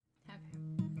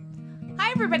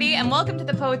Hi, everybody, and welcome to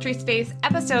the Poetry Space,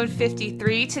 episode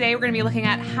 53. Today, we're going to be looking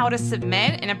at how to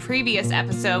submit. In a previous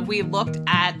episode, we looked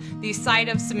at the side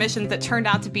of submissions that turned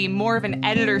out to be more of an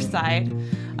editor side.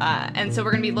 And so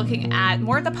we're going to be looking at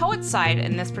more of the poet side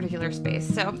in this particular space.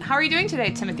 So how are you doing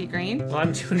today, Timothy Green? Well,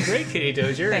 I'm doing great, Katie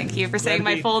Dozier. Thank you for saying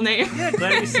my full name. Yeah,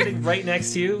 glad to be sitting right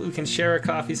next to you. We can share our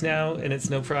coffees now, and it's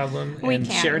no problem. We and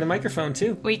can. Sharing a microphone,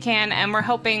 too. We can, and we're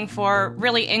hoping for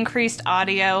really increased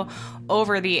audio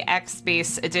over the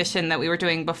X-Space edition that we were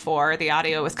doing before. The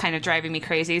audio was kind of driving me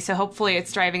crazy, so hopefully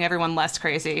it's driving everyone less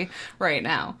crazy right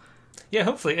now. Yeah,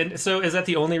 hopefully. And so is that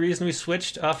the only reason we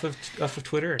switched off of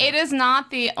Twitter? It is not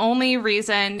the only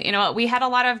reason. You know, we had a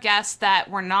lot of guests that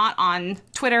were not on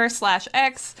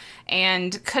Twitter/X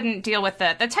and couldn't deal with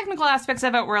it. The technical aspects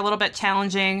of it were a little bit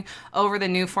challenging over the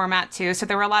new format, too. So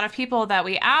there were a lot of people that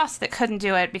we asked that couldn't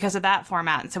do it because of that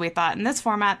format. And so we thought in this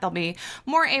format, they'll be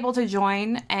more able to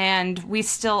join. And we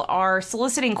still are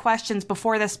soliciting questions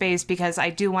before the space because I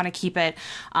do want to keep it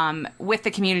with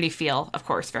the community feel, of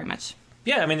course, very much.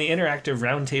 Yeah, I mean, the interactive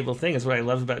roundtable thing is what I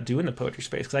love about doing the Poetry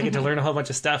Space, because I get to learn a whole bunch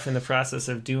of stuff in the process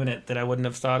of doing it that I wouldn't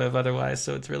have thought of otherwise,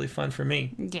 so it's really fun for me.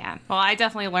 Yeah, well, I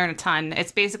definitely learn a ton.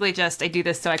 It's basically just I do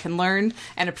this so I can learn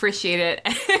and appreciate it.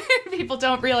 People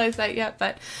don't realize that yet,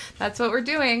 but that's what we're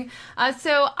doing.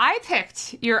 So I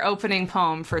picked your opening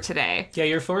poem for today. Yeah,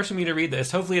 you're forcing me to read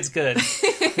this. Hopefully it's good.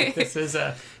 This is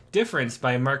Difference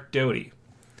by Mark Doty.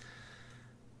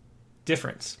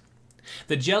 Difference.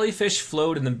 The jellyfish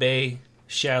float in the bay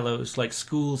shallows like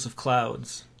schools of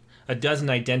clouds, a dozen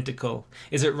identical.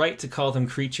 Is it right to call them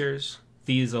creatures,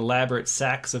 these elaborate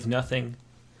sacks of nothing?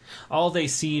 All they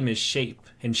seem is shape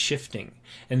and shifting,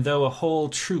 and though a whole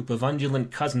troop of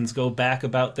undulant cousins go back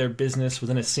about their business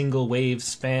within a single wave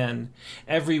span,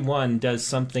 every one does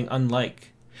something unlike.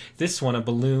 This one a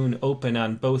balloon open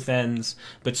on both ends,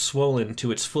 but swollen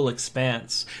to its full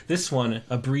expanse. This one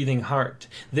a breathing heart.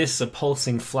 This a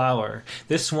pulsing flower.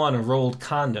 This one a rolled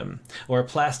condom, or a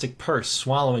plastic purse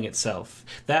swallowing itself.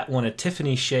 That one a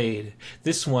Tiffany shade.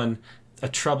 This one a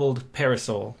troubled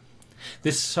parasol.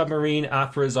 This submarine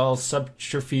opera's all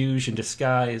subterfuge and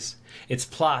disguise. Its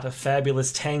plot a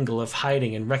fabulous tangle of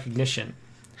hiding and recognition.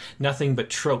 Nothing but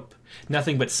trope.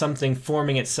 Nothing but something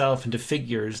forming itself into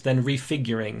figures, then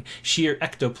refiguring, sheer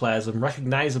ectoplasm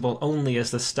recognizable only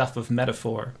as the stuff of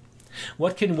metaphor.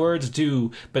 What can words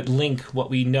do but link what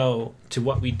we know to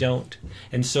what we don't,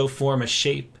 and so form a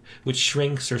shape which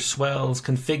shrinks or swells,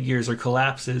 configures or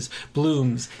collapses,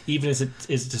 blooms, even as it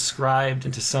is described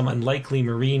into some unlikely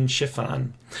marine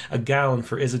chiffon, a gown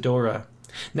for Isadora.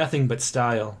 Nothing but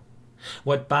style.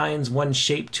 What binds one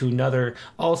shape to another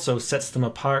also sets them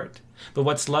apart. But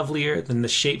what's lovelier than the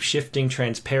shape-shifting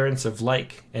transparence of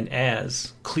like and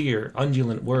as, clear,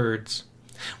 undulant words?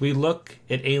 We look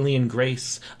at alien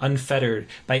grace, unfettered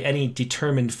by any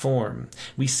determined form.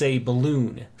 We say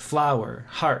balloon, flower,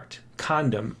 heart,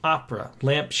 condom, opera,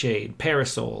 lampshade,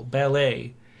 parasol,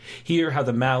 ballet. Hear how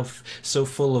the mouth, so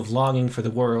full of longing for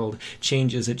the world,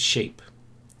 changes its shape.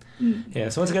 Yeah,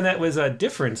 so once again, that was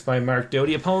Difference by Mark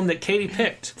Doty, a poem that Katie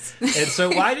picked. And so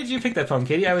why did you pick that poem,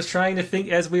 Katie? I was trying to think,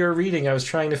 as we were reading, I was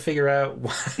trying to figure out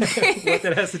what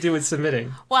that has to do with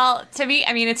submitting. Well, to me,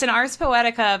 I mean, it's an Ars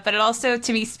Poetica, but it also,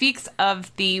 to me, speaks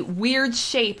of the weird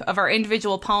shape of our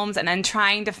individual poems and then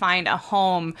trying to find a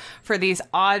home for these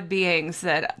odd beings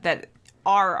that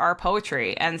are our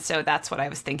poetry. And so that's what I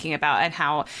was thinking about, and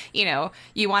how, you know,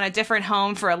 you want a different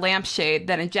home for a lampshade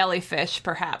than a jellyfish,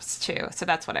 perhaps, too. So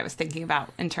that's what I was thinking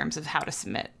about in terms of how to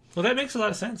submit. Well, that makes a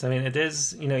lot of sense. I mean, it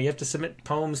is, you know, you have to submit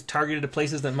poems targeted to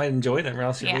places that might enjoy them, or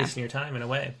else you're wasting your time in a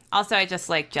way. Also, I just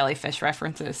like jellyfish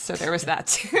references, so there was that,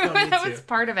 too. That was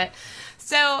part of it.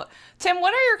 So, Tim,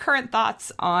 what are your current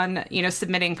thoughts on, you know,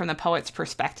 submitting from the poet's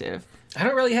perspective? I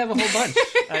don't really have a whole bunch.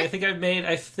 I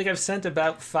think I've sent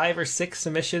about 5 or 6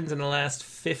 submissions in the last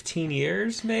 15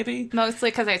 years, maybe.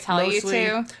 Mostly because I tell you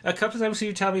to. A couple times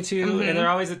you tell me to, and they're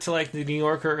always to like the New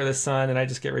Yorker or the Sun, and I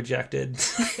just get rejected.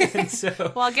 And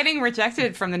so, well, getting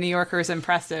rejected from the New Yorker is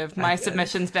impressive. My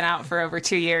submission's been out for over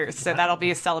 2 years, so that'll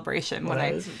be a celebration when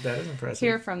that is impressive.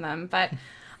 Hear from them. But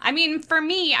I mean, for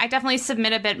me, I definitely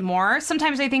submit a bit more.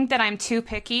 Sometimes I think that I'm too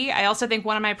picky. I also think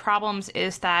one of my problems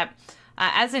is that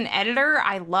as an editor,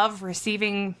 I love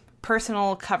receiving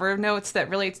personal cover notes that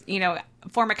really, you know,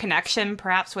 form a connection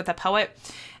perhaps with a poet.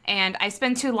 And I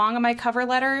spend too long on my cover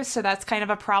letters, so that's kind of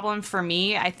a problem for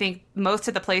me. I think most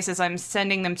of the places I'm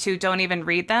sending them to don't even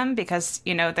read them because,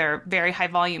 you know, they're very high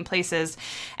volume places.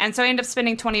 And so I end up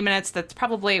spending 20 minutes that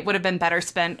probably would have been better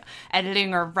spent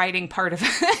editing or writing part of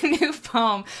a new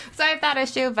poem. So I have that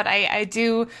issue, but I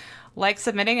do like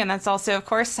submitting, and that's also, of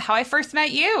course, how I first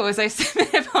met you, as I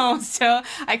submitted poems. So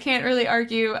I can't really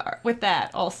argue with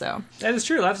that also. That is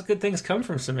true. Lots of good things come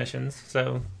from submissions,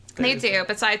 so... They do,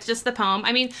 besides just the poem.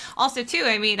 I mean, also, too,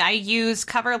 I use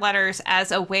cover letters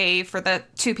as a way for the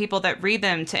two people that read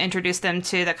them to introduce them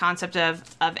to the concept of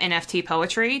NFT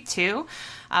poetry, too,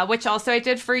 which also I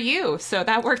did for you. So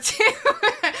that worked, too,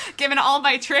 given all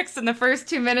my tricks in the first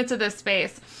 2 minutes of this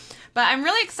space. But I'm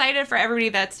really excited for everybody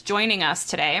that's joining us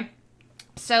today.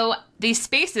 So these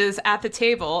spaces at the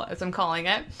table, as I'm calling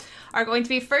it, are going to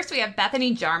be, first we have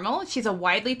Bethany Jarmul. She's a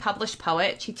widely published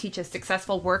poet. She teaches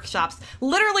successful workshops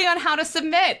literally on how to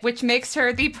submit, which makes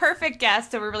her the perfect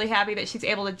guest. So we're really happy that she's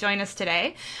able to join us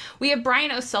today. We have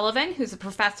Brian O'Sullivan, who's a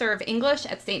professor of English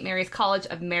at St. Mary's College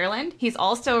of Maryland. He's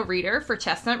also a reader for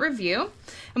Chestnut Review.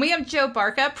 And we have Joe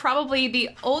Barca, probably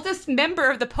the oldest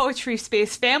member of the Poetry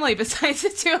Space family besides the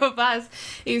two of us.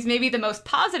 He's maybe the most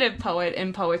positive poet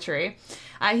in poetry.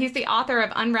 He's the author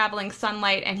of Unraveling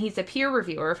Sunlight, and he's a peer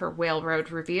reviewer for Whale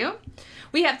Road Review.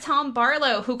 We have Tom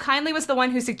Barlow, who kindly was the one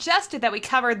who suggested that we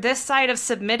cover this side of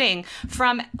submitting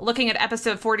from looking at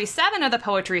episode 47 of the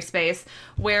Poetry Space,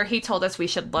 where he told us we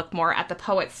should look more at the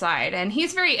poet side. And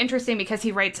he's very interesting because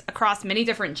he writes across many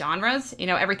different genres,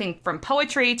 everything from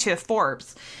poetry to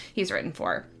Forbes he's written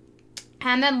for.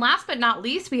 And then last but not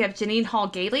least, we have Jeannine Hall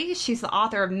Gailey. She's the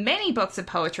author of many books of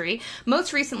poetry,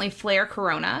 most recently Flair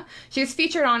Corona. She was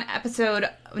featured on episode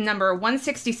number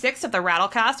 166 of the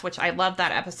Rattlecast, which I love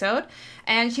that episode.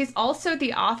 And she's also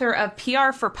the author of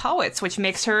PR for Poets, which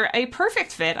makes her a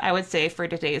perfect fit, I would say, for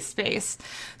today's space.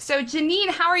 So Jeannine,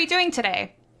 how are you doing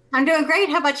today? I'm doing great.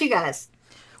 How about you guys?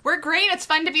 We're great. It's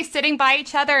fun to be sitting by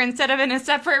each other instead of in a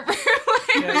separate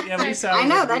room. we saw I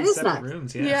know, that is nice.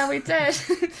 Rooms, yeah, we did.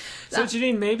 So,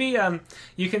 Jeannine, maybe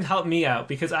you can help me out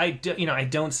because I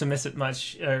don't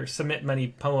submit many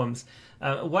poems.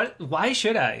 Why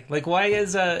should I? Why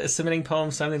is submitting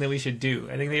poems something that we should do?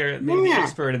 I think you're maybe the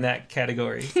expert in that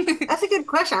category. That's a good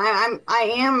question.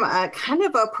 I am kind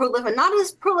of a prolific, not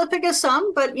as prolific as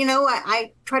some, but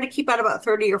I try to keep out about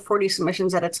 30 or 40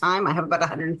 submissions at a time. I have about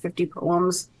 150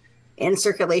 poems in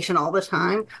circulation all the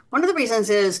time. One of the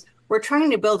reasons is we're trying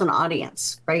to build an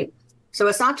audience, right? So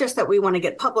it's not just that we want to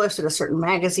get published at a certain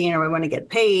magazine or we want to get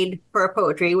paid for our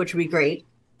poetry, which would be great,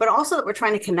 but also that we're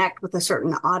trying to connect with a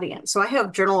certain audience. So I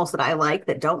have journals that I like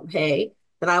that don't pay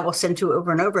that I will send to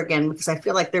over and over again because I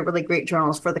feel like they're really great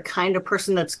journals for the kind of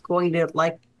person that's going to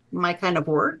like my kind of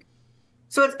work.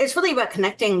 So it's really about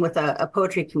connecting with a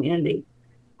poetry community.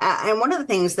 And one of the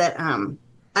things that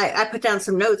I put down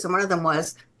some notes, and one of them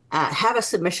was have a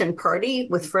submission party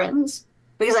with friends,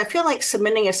 because I feel like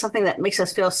submitting is something that makes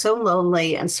us feel so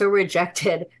lonely and so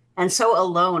rejected and so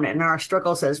alone in our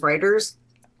struggles as writers.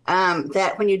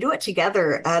 That when you do it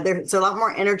together, there's a lot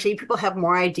more energy. People have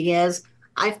more ideas.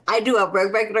 I do a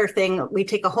regular thing. We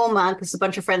take a whole month. It's a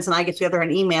bunch of friends and I get together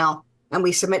an email and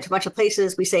we submit to a bunch of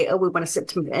places. We say, we want to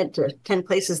submit to 10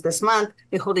 places this month.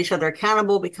 We hold each other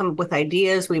accountable. We come up with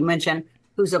ideas. We mention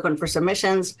who's open for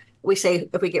submissions. We say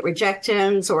if we get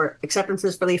rejections or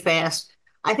acceptances really fast.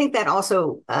 I think that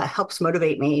also helps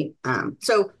motivate me.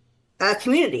 So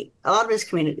community, a lot of it is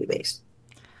community based.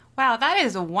 Wow, that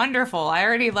is wonderful. I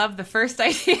already love the first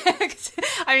idea.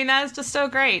 That is just so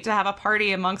great to have a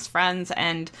party amongst friends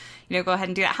and, go ahead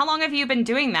and do that. How long have you been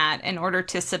doing that in order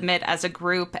to submit as a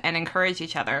group and encourage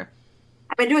each other?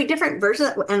 I've been doing different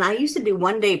versions, and I used to do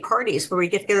one-day parties where we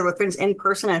get together with friends in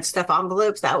person and stuff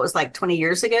envelopes. That was like 20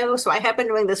 years ago. So I have been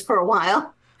doing this for a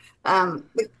while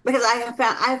because I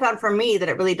have found for me that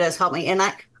it really does help me. And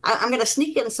I'm going to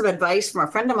sneak in some advice from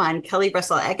a friend of mine, Kelly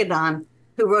Bressel-Agadon,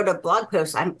 who wrote a blog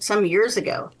post some years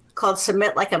ago called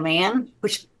Submit Like a Man,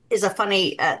 which is a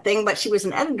funny thing, but she was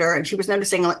an editor and she was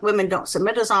noticing women don't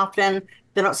submit as often.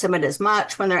 They don't submit as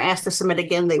much. When they're asked to submit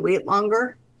again, they wait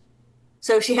longer.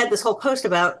 So she had this whole post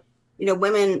about,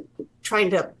 women trying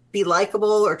to be likable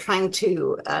or trying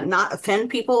to not offend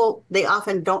people. They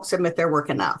often don't submit their work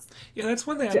enough. Yeah, that's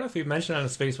one thing. I don't know if you've mentioned on a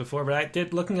space before, but I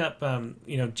did looking up,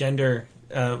 gender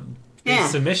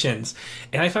submissions,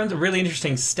 and I found a really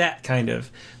interesting stat. It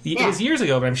was years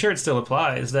ago, but I'm sure it still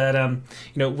applies. That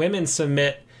women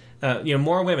submit.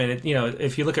 More women.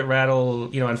 If you look at Rattle,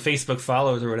 on Facebook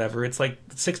follows or whatever, it's like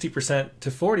 60% to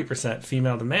 40%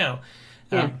 female to male.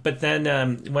 But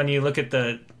then when you look at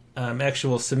the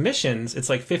actual submissions, it's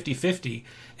like 50-50,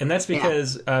 and that's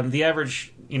because the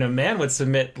average man would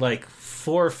submit like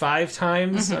 4 or 5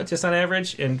 times just on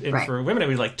average, and for women it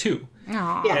would be like 2.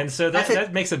 Aww. And so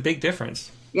that makes a big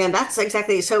difference. Yeah, that's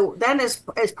exactly. So that is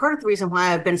part of the reason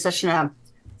why I've been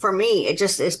for me, it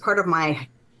just is part of my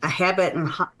a habit,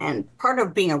 and part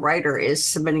of being a writer is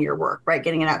submitting your work, right?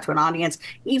 Getting it out to an audience.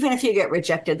 Even if you get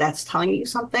rejected, that's telling you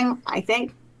something, I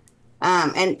think.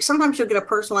 And sometimes you'll get a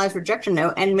personalized rejection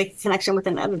note and make a connection with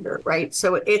an editor, right?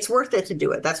 So it's worth it to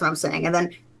do it. That's what I'm saying. And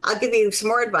then I'll give you some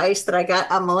more advice that I got.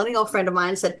 A millennial friend of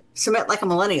mine said, submit like a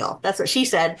millennial. That's what she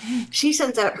said. She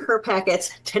sends out her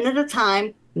packets 10 at a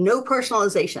time, no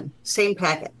personalization, same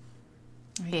packet.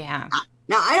 Yeah.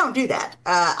 Now, I don't do that.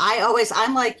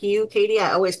 I'm like you, Katie.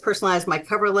 I always personalize my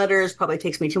cover letters. Probably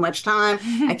takes me too much time.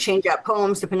 I change out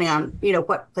poems depending on,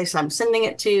 what place I'm sending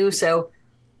it to. So,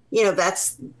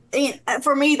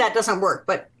 for me, that doesn't work.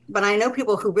 But I know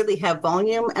people who really have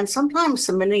volume, and sometimes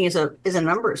submitting is a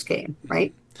numbers game,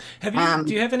 right?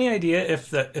 Do you have any idea if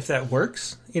that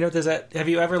works? Have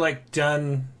you ever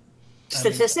done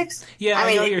statistics?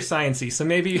 I know you're sciencey, so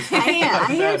maybe I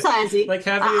am sciencey.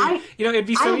 It'd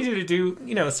be so easy to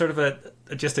do, sort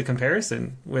of just a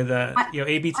comparison with,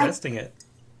 A/B testing it.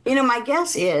 My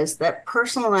guess is that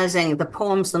personalizing the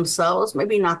poems themselves,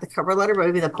 maybe not the cover letter, but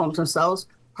maybe the poems themselves,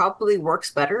 probably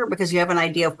works better because you have an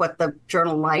idea of what the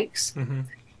journal likes. Mm-hmm.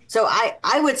 So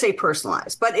I would say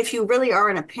personalize. But if you really are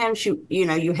in a pinch,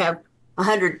 you have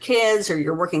 100 kids or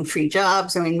you're working 3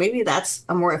 jobs, I mean, maybe that's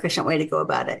a more efficient way to go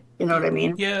about it. You know what I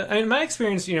mean? Yeah. I mean, my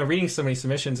experience, reading so many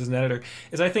submissions as an editor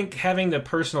is I think having the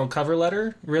personal cover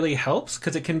letter really helps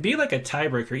because it can be like a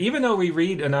tiebreaker. Even though we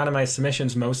read anonymized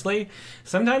submissions mostly,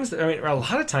 sometimes, or a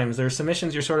lot of times, there are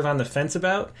submissions you're sort of on the fence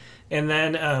about. And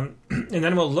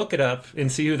then we'll look it up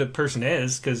and see who the person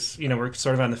is because, we're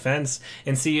sort of on the fence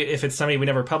and see if it's somebody we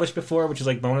never published before, which is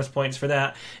like bonus points for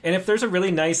that. And if there's a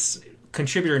really nice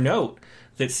contributor note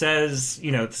that says,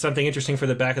 something interesting for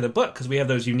the back of the book, because we have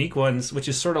those unique ones, which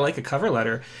is sort of like a cover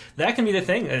letter, that can be the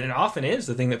thing, and it often is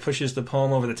the thing that pushes the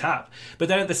poem over the top. But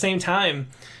then at the same time,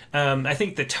 I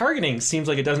think the targeting seems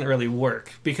like it doesn't really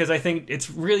work, because I think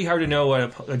it's really hard to know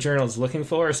what a journal is looking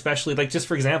for, especially, just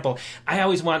for example, I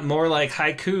always want more like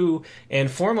haiku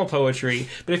and formal poetry,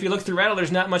 but if you look through Rattle,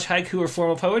 there's not much haiku or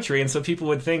formal poetry, and so people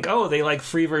would think, oh, they like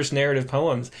free verse narrative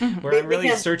poems, where I'm really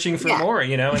searching for more,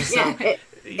 and so...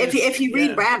 If you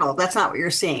read Rattle, that's not what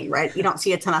you're seeing, right? You don't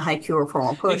see a ton of haiku or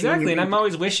formal poetry. Exactly, and I'm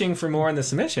always wishing for more in the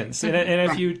submissions. And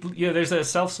if there's a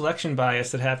self-selection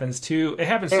bias that happens too. It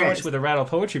happens so much with the Rattle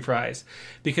Poetry Prize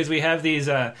because we have these,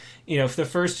 the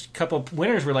first couple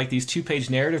winners were like these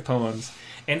 2-page narrative poems.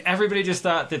 And everybody just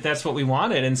thought that that's what we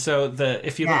wanted. And so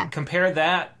if you compare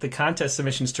the contest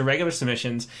submissions to regular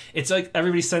submissions, it's like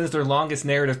everybody sends their longest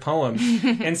narrative poem.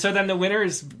 And so then the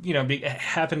winners,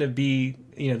 happen to be,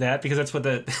 that because that's what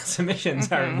the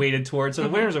submissions are weighted towards. So the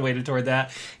winners are weighted toward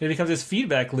that. And it becomes this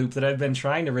feedback loop that I've been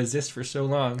trying to resist for so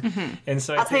long. And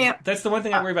so I think that's the one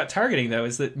thing I worry about targeting, though,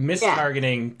 is that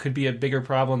mistargeting could be a bigger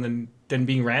problem than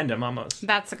being random almost.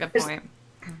 That's a good point.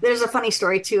 There's a funny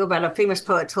story, too, about a famous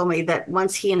poet told me that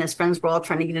once he and his friends were all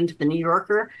trying to get into the New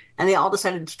Yorker, and they all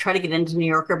decided to try to get into New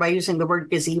Yorker by using the word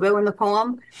gazebo in the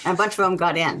poem, and a bunch of them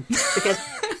got in because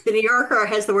the New Yorker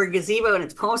has the word gazebo in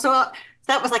its poem. So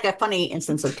that was like a funny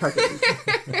instance of targeting.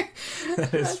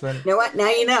 That is funny. You know what? Now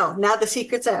you know. Now the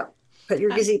secret's out. Put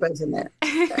your gazebos in there.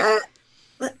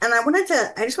 And I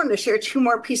just wanted to share 2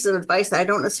 more pieces of advice that I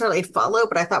don't necessarily follow,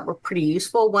 but I thought were pretty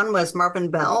useful. One was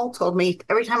Marvin Bell told me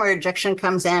every time a rejection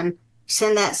comes in,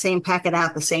 send that same packet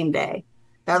out the same day.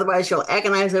 Otherwise, you'll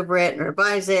agonize over it and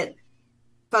revise it,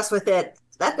 fuss with it.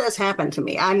 That does happen to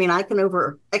me. I mean, I can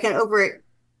overthink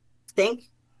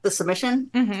the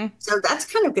submission. Mm-hmm. So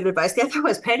that's kind of good advice. The other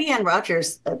was Patty Ann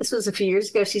Rogers. This was a few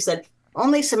years ago. She said,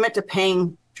 only submit to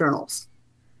paying journals.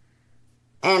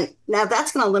 And now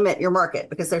that's going to limit your market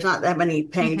because there's not that many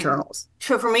paying journals.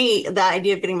 So for me, the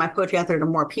idea of getting my poetry out there to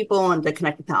more people and to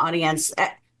connect with the audience,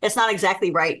 it's not exactly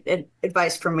right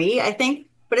advice for me, I think.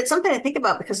 But it's something to think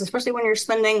about because especially when you're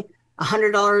spending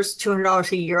 $100,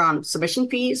 $200 a year on submission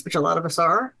fees, which a lot of us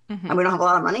are, and we don't have a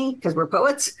lot of money because we're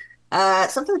poets,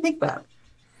 something to think about.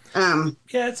 Maybe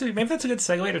that's a good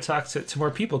segue to talk to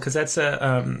more people because that's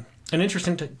an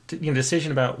interesting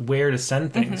decision about where to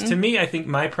send things. To me, I think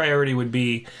my priority would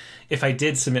be, if I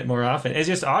did submit more often, is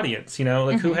just audience,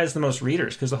 who has the most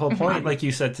readers? Because the whole point, like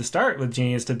you said to start with,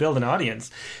 Jeannine, is to build an audience.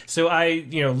 So I,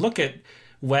 look at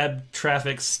web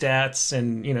traffic stats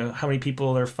and, how many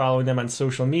people are following them on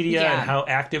social media and how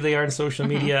active they are in social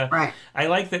media. Right. I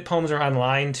like that poems are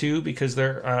online, too, because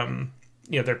they're...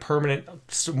 they're permanent,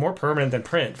 more permanent than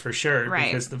print for sure,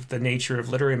 because of the nature of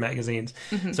literary magazines.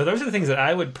 So those are the things that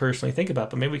I would personally think about.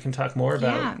 But maybe we can talk more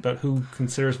about who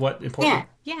considers what important.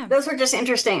 Yeah, those are just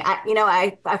interesting.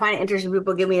 I find it interesting.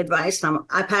 People give me advice, and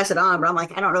I pass it on. But I'm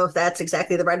like, I don't know if that's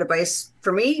exactly the right advice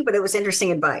for me. But it was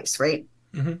interesting advice, right?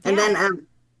 And then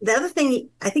The other thing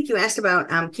I think you asked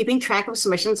about keeping track of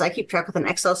submissions, I keep track with an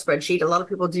Excel spreadsheet. A lot of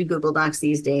people do Google Docs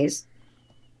these days.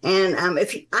 And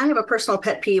I have a personal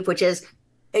pet peeve, which is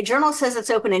a journal says it's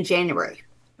open in January,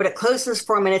 but it closes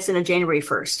 4 minutes into January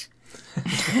 1st.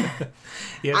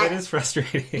 Yeah, that is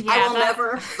frustrating. Yeah,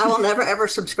 I will never ever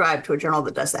subscribe to a journal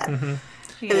that does that. Mm-hmm.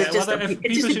 Yeah. It's just,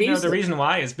 People should know the reason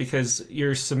why is because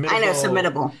your submittable. I know,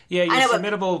 submittable. Yeah, your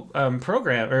submittable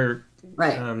program or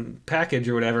package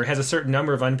or whatever has a certain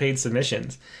number of unpaid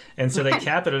submissions, and so they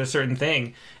cap it at a certain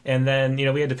thing, and then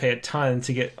we had to pay a ton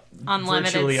to get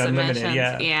virtually unlimited.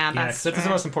 Yeah, that's the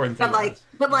most important thing.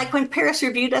 But like when Paris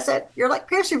Review does it, you're like,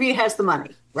 Paris Review has the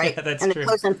money, right? Yeah, that's and true. it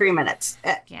closes in 3 minutes.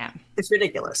 Yeah, it's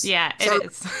ridiculous. Yeah, it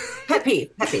is. Pet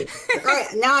peeve. All right,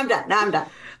 now I'm done.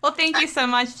 Well, thank you so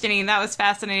much, Jeannine. That was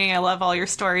fascinating. I love all your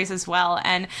stories as well.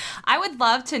 And I would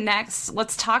love to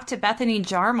let's talk to Bethany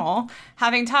Jarmul.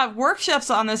 Having taught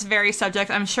workshops on this very subject,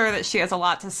 I'm sure that she has a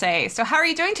lot to say. So how are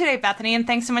you doing today, Bethany? And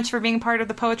thanks so much for being part of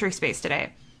the Poetry Space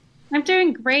today. I'm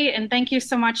doing great, and thank you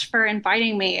so much for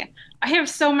inviting me. I have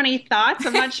so many thoughts.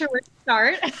 I'm not sure where to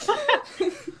start.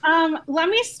 Let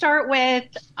me start with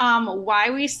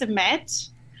why we submit.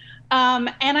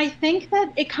 And I think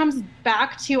that it comes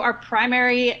back to our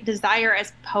primary desire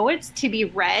as poets to be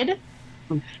read.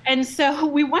 And so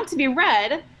we want to be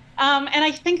read. And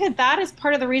I think that is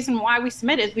part of the reason why we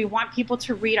submit is we want people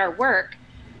to read our work.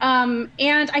 And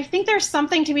I think there's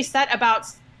something to be said about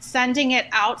sending it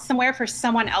out somewhere for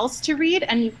someone else to read.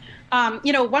 And,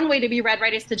 one way to be read,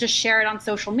 right, is to just share it on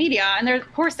social media. And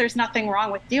of course, there's nothing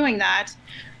wrong with doing that.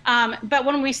 But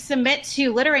when we submit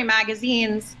to literary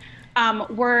magazines,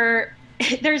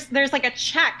 there's like a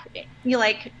check,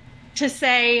 to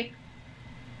say,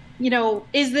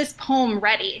 is this poem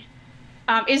ready?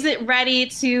 Is it ready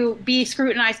to be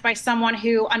scrutinized by someone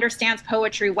who understands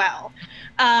poetry well?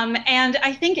 And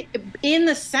I think in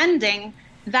the sending,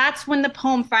 that's when the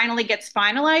poem finally gets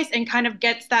finalized and kind of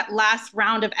gets that last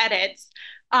round of edits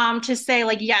to say,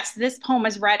 yes, this poem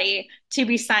is ready to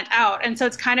be sent out. And so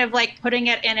it's kind of like putting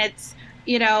it in its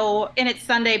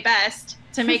Sunday best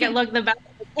to make it look the best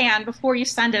it can before you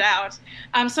send it out.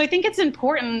 So I think it's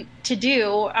important to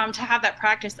do to have that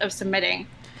practice of submitting.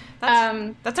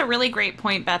 That's a really great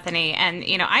point, Bethany. And,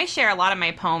 I share a lot of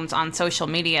my poems on social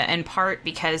media in part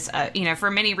because, for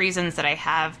many reasons that I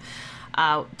have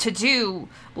to do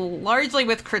largely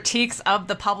with critiques of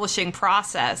the publishing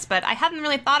process. But I hadn't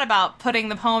really thought about putting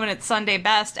the poem in its Sunday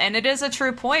best. And it is a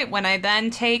true point. When I then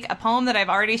take a poem that I've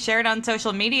already shared on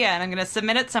social media and I'm going to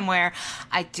submit it somewhere,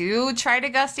 I do try to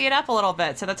gussy it up a little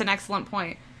bit. So that's an excellent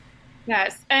point.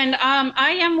 Yes. And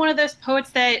I am one of those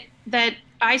poets that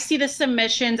I see the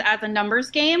submissions as a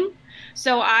numbers game.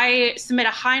 So I submit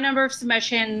a high number of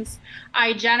submissions.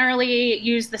 I generally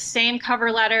use the same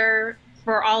cover letter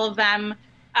for all of them.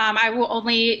 I will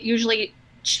only usually,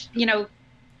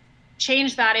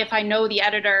 change that if I know the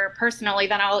editor personally.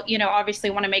 Then I'll, obviously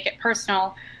want to make it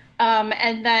personal.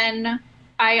 And then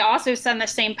I also send the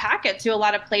same packet to a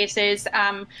lot of places.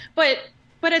 But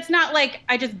it's not like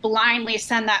I just blindly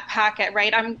send that packet,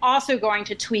 right? I'm also going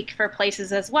to tweak for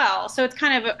places as well. So it's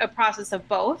kind of a process of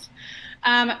both.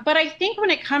 But I think when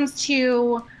it comes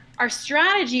to our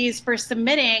strategies for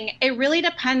submitting, it really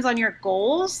depends on your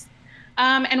goals.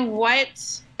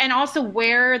 And also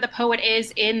where the poet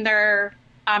is in their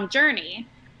journey.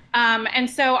 And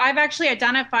so I've actually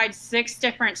identified 6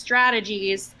 different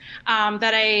strategies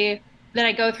that I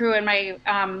go through in my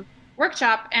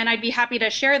workshop, and I'd be happy to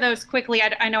share those quickly.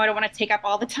 I know I don't want to take up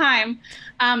all the time,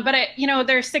 but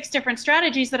there's 6 different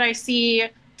strategies that I see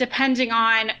depending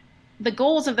on the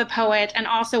goals of the poet and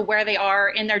also where they are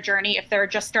in their journey, if they're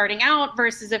just starting out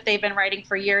versus if they've been writing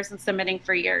for years and submitting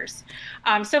for years.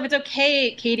 So if it's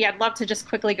okay, Katie, I'd love to just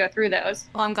quickly go through those.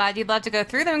 Well, I'm glad you'd love to go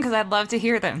through them because I'd love to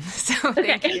hear them. So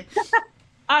thank you.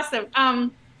 Awesome.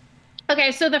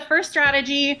 Okay, so the first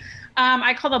strategy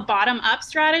I call the bottom-up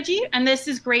strategy, and this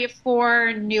is great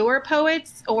for newer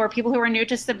poets or people who are new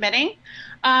to submitting.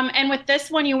 And with this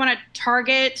one, you want to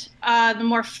target the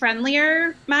more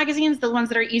friendlier magazines, the ones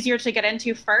that are easier to get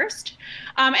into first.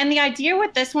 And the idea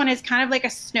with this one is kind of like a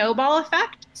snowball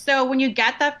effect. So when you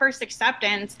get that first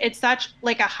acceptance, it's such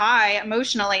like a high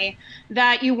emotionally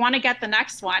that you want to get the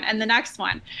next one and the next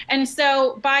one. And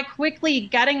so by quickly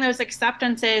getting those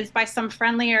acceptances by some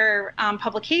friendlier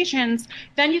publications,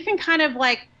 then you can kind of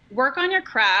like work on your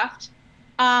craft.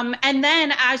 And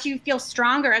then as you feel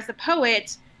stronger as a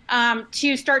poet,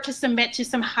 to start to submit to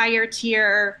some higher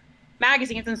tier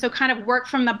magazines. And so kind of work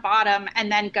from the bottom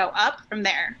and then go up from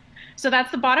there. So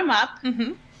that's the bottom up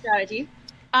strategy.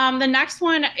 The next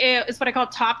one is what I call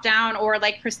top down or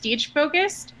like prestige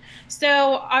focused.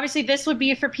 So obviously this would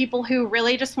be for people who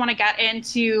really just want to get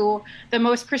into the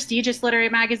most prestigious literary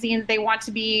magazines. They want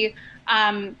to be,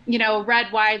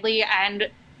 read widely and,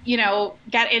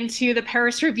 get into the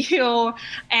Paris Review.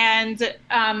 And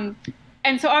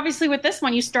so obviously with this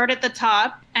one, you start at the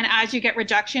top, and as you get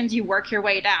rejections, you work your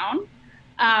way down.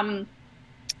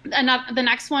 The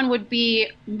next one would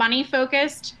be money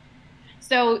focused.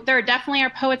 So there definitely are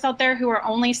poets out there who are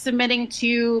only submitting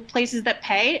to places that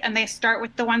pay, and they start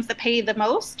with the ones that pay the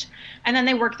most, and then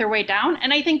they work their way down.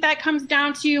 And I think that comes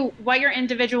down to what your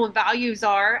individual values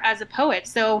are as a poet.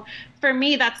 So for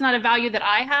me, that's not a value that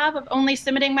I have of only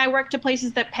submitting my work to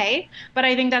places that pay, but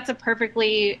I think that's a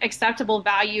perfectly acceptable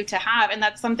value to have. And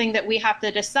that's something that we have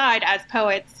to decide as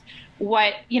poets,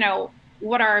 what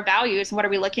are our values and what are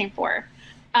we looking for?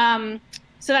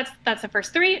 So that's the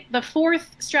first three. The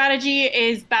fourth strategy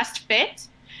is best fit.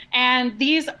 And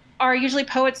these are usually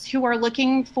poets who are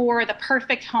looking for the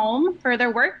perfect home for their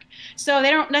work. So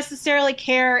they don't necessarily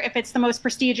care if it's the most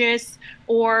prestigious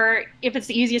or if it's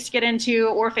the easiest to get into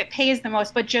or if it pays the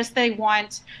most, but just they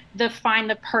want to find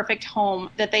the perfect home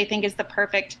that they think is the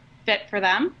perfect fit for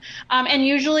them. And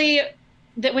usually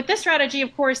with this strategy,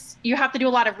 of course, you have to do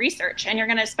a lot of research, and you're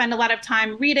going to spend a lot of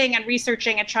time reading and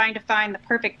researching and trying to find the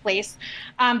perfect place.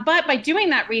 But by doing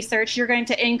that research, you're going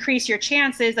to increase your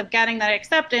chances of getting that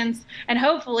acceptance and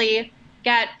hopefully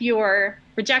get fewer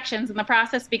rejections in the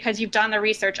process because you've done the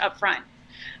research up front.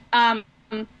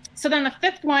 So then the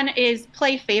fifth one is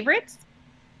play favorites.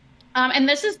 And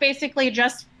this is basically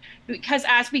just because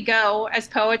as we go as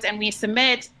poets and we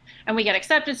submit and we get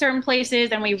accepted certain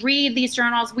places and we read these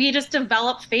journals, we just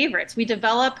develop favorites. We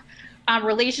develop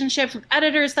relationships with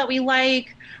editors that we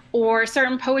like, or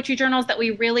certain poetry journals that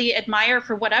we really admire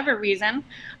for whatever reason.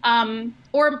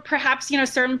 Or perhaps,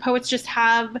 certain poets just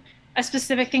have a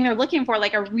specific thing they're looking for,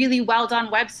 like a really well done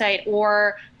website,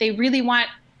 or they really want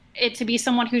it to be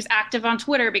someone who's active on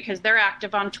Twitter because they're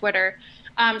active on Twitter.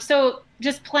 So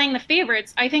just playing the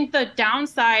favorites, I think the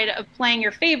downside of playing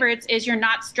your favorites is you're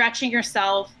not stretching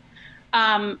yourself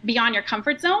beyond your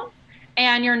comfort zone,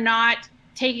 and you're not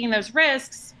taking those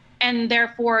risks, and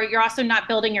therefore you're also not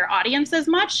building your audience as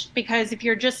much, because if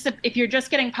you're just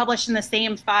getting published in the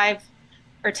same 5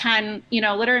 or 10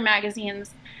 literary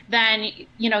magazines, then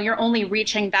you're only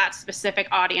reaching that specific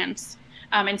audience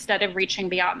instead of reaching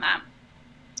beyond that.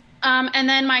 And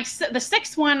then the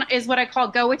sixth one is what I call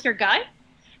go with your gut.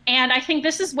 And I think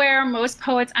this is where most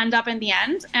poets end up in the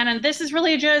end. And this is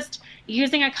really just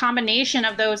using a combination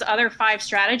of those other 5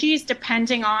 strategies,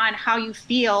 depending on how you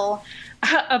feel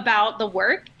about the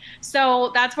work.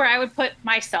 So that's where I would put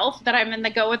myself, that I'm in the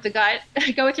go with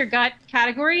your gut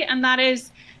category. And that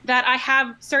is that I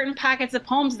have certain packets of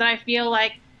poems that I feel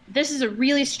like this is a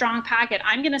really strong packet.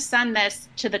 I'm going to send this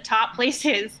to the top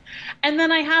places. And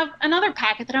then I have another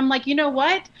packet that I'm like, you know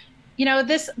what?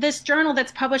 This journal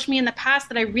that's published me in the past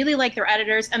that I really like their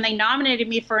editors, and they nominated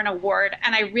me for an award,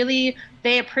 and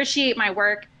they appreciate my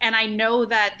work, and I know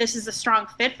that this is a strong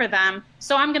fit for them,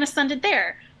 so I'm going to send it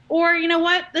there. Or, you know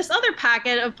what, this other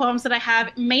packet of poems that I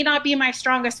have may not be my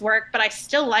strongest work, but I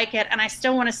still like it, and I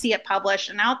still want to see it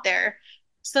published and out there.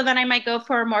 So then I might go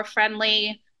for a more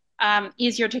friendly,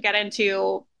 easier to get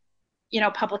into,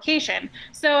 publication.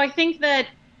 So I think that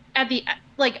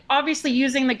obviously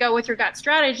using the go with your gut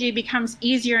strategy becomes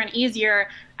easier and easier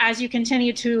as you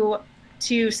continue to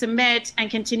submit and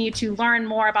continue to learn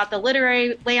more about the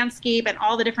literary landscape and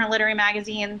all the different literary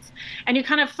magazines. And you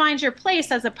kind of find your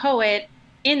place as a poet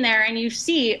in there, and you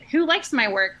see who likes my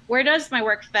work, where does my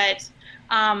work fit?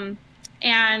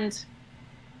 And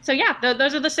so, yeah,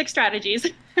 those are the 6 strategies.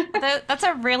 That's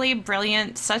a really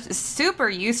brilliant, such super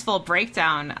useful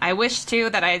breakdown. I wish, too,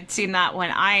 that I had seen that when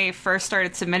I first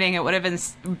started submitting. It would have been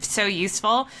so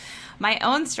useful. My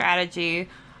own strategy,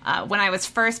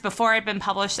 before I'd been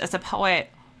published as a poet,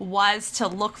 was to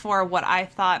look for what I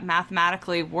thought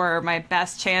mathematically were my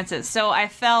best chances. So I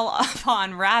fell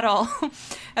upon Rattle,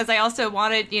 as I also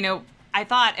wanted, I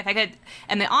thought if I could,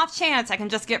 and the off chance I can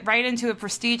just get right into a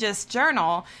prestigious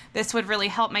journal, this would really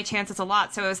help my chances a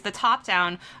lot. So it was the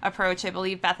top-down approach, I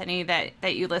believe, Bethany,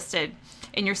 that you listed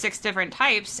in your 6 different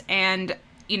types. And,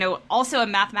 also a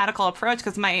mathematical approach,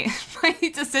 because my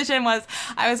decision was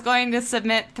I was going to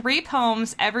submit 3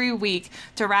 poems every week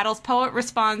to Rattle's Poet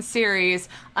Responds series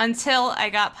until I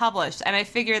got published. And I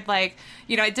figured, I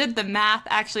did the math.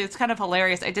 Actually, it's kind of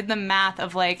hilarious. I did the math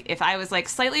of, if I was,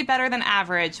 slightly better than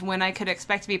average, when I could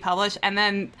expect to be published. And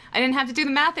then I didn't have to do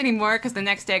the math anymore, because the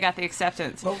next day I got the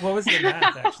acceptance. What was the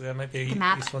math, actually? That might be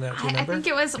useful now. Do you remember? I think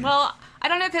it was, I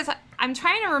don't know, because I'm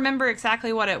trying to remember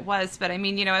exactly what it was, but I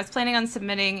mean, I was planning on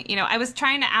submitting, I was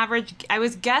trying to average, I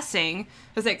was guessing,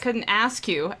 because I couldn't ask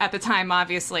you at the time,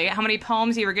 obviously, how many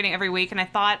poems you were getting every week, and I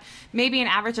thought maybe an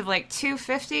average of like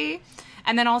 250.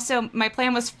 And then also, my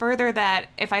plan was further that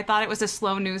if I thought it was a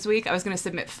slow news week, I was going to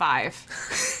submit 5.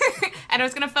 And I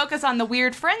was going to focus on the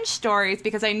weird French stories,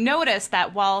 because I noticed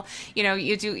that while,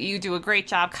 you do a great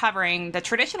job covering the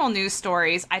traditional news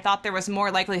stories, I thought there was more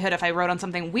likelihood if I wrote on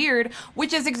something weird,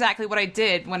 which is exactly what I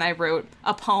did when I wrote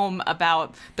a poem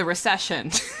about the recession.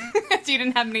 So you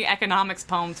didn't have any economics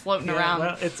poems floating around.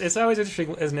 Well, it's always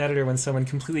interesting as an editor when someone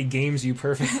completely games you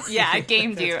perfectly. Yeah, I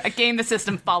gamed you. I gamed the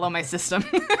system, follow my system.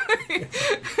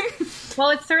 Well,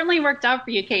 it certainly worked out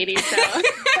for you, Katie, so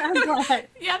I'm glad.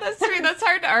 Yeah, that's true. That's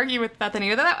hard to argue with,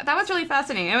 Bethany. That was really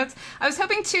fascinating. I was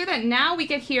hoping, too, that now we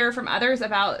could hear from others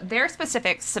about their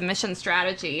specific submission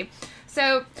strategy.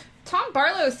 So Tom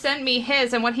Barlow sent me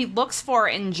his and what he looks for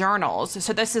in journals.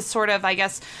 So this is sort of, I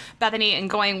guess, Bethany, and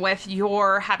going with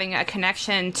your having a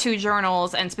connection to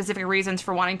journals and specific reasons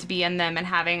for wanting to be in them and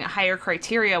having higher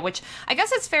criteria, which I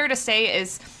guess it's fair to say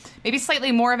is maybe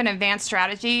slightly more of an advanced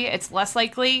strategy. It's less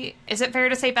likely. Is it fair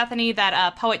to say, Bethany, that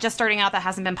a poet just starting out that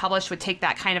hasn't been published would take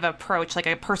that kind of approach, like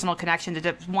a personal connection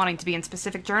to wanting to be in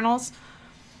specific journals?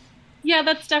 Yeah,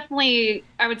 that's definitely,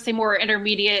 I would say, more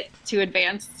intermediate to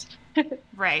advanced.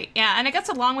 Right. Yeah. And I guess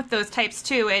along with those types,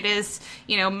 too, it is,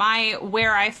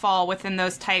 where I fall within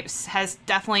those types has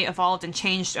definitely evolved and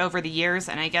changed over the years.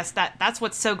 And I guess that's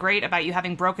what's so great about you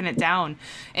having broken it down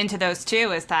into those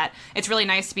two, is that it's really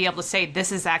nice to be able to say,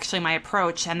 this is actually my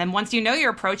approach. And then once you know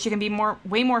your approach, you can be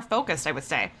way more focused, I would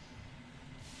say.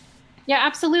 Yeah,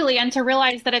 absolutely. And to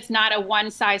realize that it's not a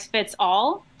one size fits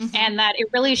all, and that it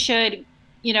really should,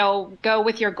 go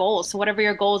with your goals. So whatever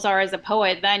your goals are as a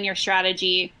poet, then your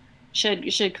strategy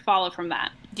should follow from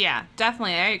that. Yeah,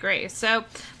 definitely. I agree. So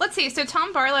let's see. So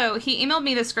Tom Barlow, he emailed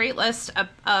me this great list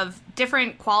of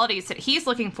different qualities that he's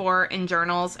looking for in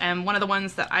journals. And one of the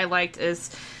ones that I liked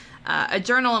is a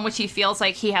journal in which he feels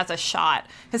like he has a shot.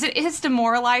 Because it is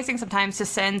demoralizing sometimes to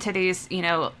send to these,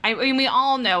 I mean, we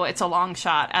all know it's a long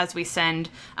shot as we send,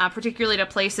 particularly to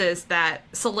places that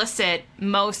solicit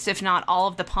most, if not all,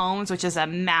 of the poems, which is a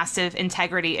massive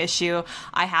integrity issue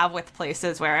I have with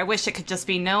places where I wish it could just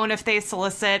be known if they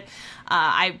solicit.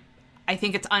 I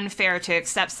think it's unfair to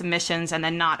accept submissions and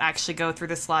then not actually go through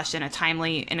the slush in a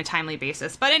timely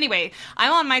basis. But anyway,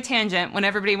 I'm on my tangent when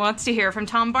everybody wants to hear from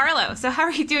Tom Barlow. So how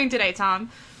are you doing today, Tom?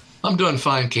 I'm doing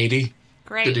fine, Katie.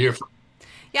 Great. Good to hear from you.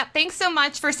 Yeah, thanks so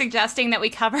much for suggesting that we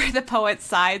cover the poet's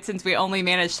side, since we only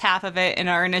managed half of it in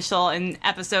our initial in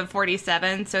episode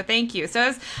 47. So thank you.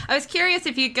 So I was curious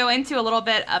if you'd go into a little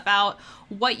bit about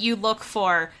what you look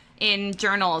for in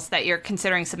journals that you're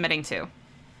considering submitting to.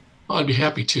 Oh, I'd be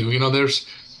happy to.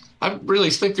 I really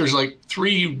think there's like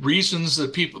 3 reasons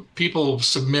that people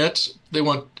submit.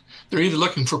 They're either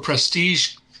looking for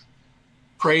prestige,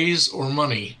 praise, or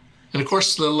money. And of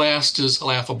course, the last is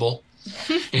laughable.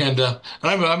 And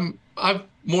I'm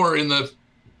more in the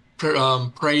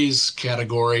praise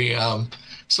category.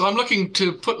 So I'm looking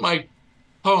to put my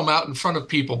poem out in front of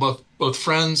people, both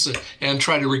friends, and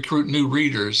try to recruit new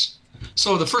readers.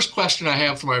 So the first question I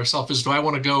have for myself is, do I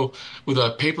want to go with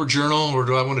a paper journal, or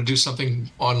do I want to do something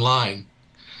online?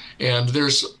 And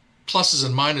there's pluses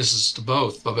and minuses to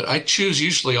both, but I choose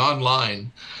usually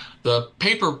online. The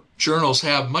paper journals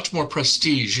have much more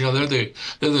prestige. They're the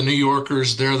New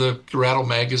Yorkers, they're the Rattle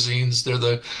magazines, they're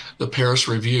the Paris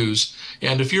reviews.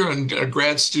 And if you're a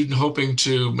grad student hoping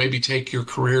to maybe take your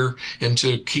career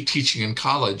into keep teaching in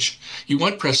college, you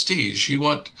want prestige. You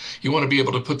want to be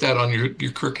able to put that on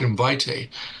your curriculum vitae.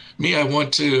 Me, I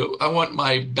want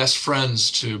my best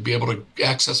friends to be able to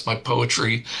access my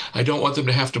poetry. I don't want them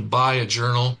to have to buy a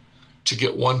journal to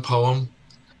get one poem.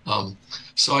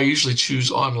 So I usually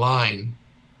choose online.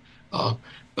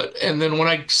 And then when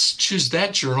I choose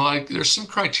that journal, there's some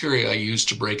criteria I use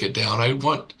to break it down. I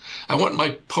want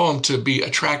my poem to be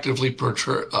attractively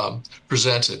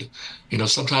presented.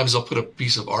 Sometimes they'll put a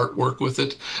piece of artwork with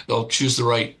it. They'll choose the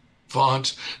right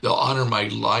font. They'll honor my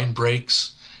line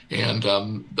breaks. And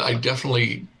I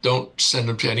definitely don't send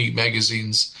them to any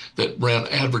magazines that ran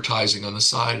advertising on the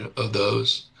side of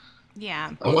those.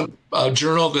 Yeah. I want a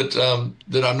journal that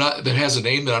has a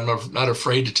name that I'm not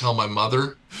afraid to tell my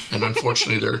mother. And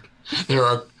unfortunately, there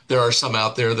are some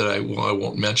out there that I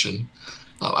won't mention.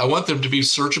 I want them to be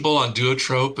searchable on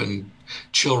Duotrope and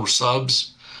Chill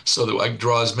Subs, so that I can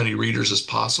draw as many readers as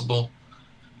possible.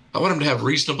 I want them to have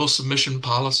reasonable submission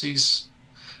policies.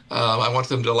 I want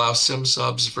them to allow sim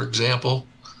subs, for example.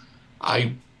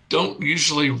 I don't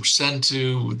usually send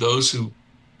to those who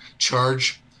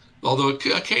charge Although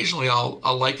occasionally I'll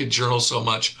like a journal so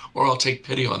much, or I'll take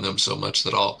pity on them so much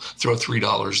that I'll throw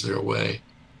 $3 their way.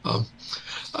 Um,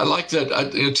 I like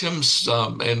that Tim's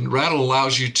and Rattle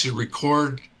allows you to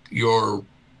record your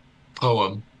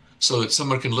poem so that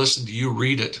someone can listen to you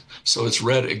read it, so it's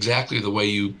read exactly the way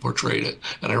you portrayed it,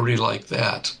 and I really like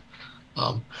that.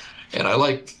 And I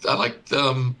like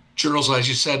journals, as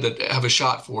you said, that have a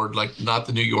shot forward, like not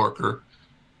the New Yorker.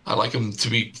 I like them to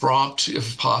be prompt,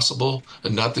 if possible,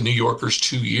 and not the New Yorker's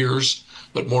 2 years,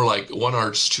 but more like One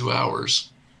Art's 2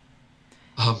 hours.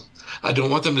 I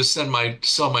don't want them to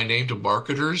sell my name to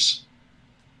marketers.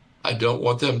 I don't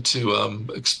want them to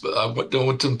don't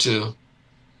want them to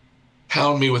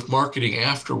hound me with marketing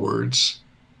afterwards.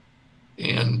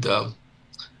 And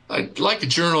I like a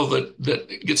journal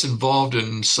that gets involved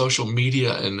in social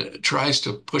media and tries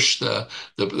to push the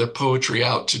poetry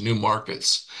out to new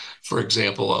markets. For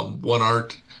example, One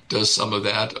Art does some of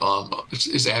that.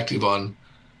 Is active on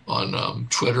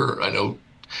Twitter. I know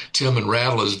Tim and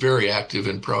Rattle is very active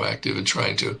and proactive in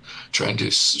trying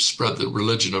to spread the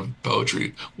religion of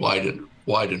poetry wide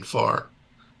and far.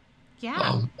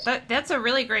 Yeah, that's a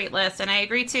really great list. And I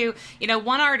agree too.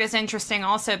 One Art is interesting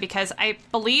also because I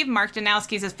believe Mark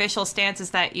Danowski's official stance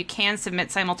is that you can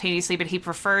submit simultaneously, but he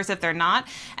prefers if they're not.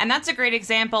 And that's a great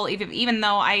example, even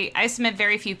though I submit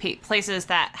very few places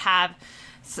that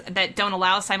don't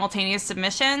allow simultaneous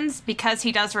submissions, because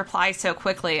he does reply so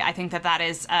quickly. I think that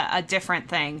is a different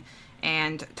thing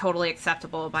and totally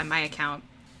acceptable by my account.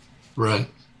 Right.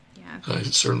 Yeah. I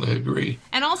certainly agree.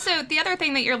 And also, the other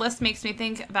thing that your list makes me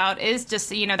think about is just,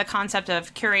 the concept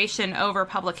of curation over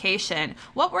publication.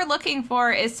 What we're looking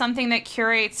for is something that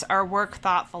curates our work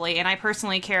thoughtfully, and I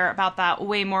personally care about that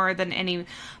way more than any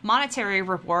monetary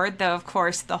reward, though, of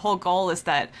course, the whole goal is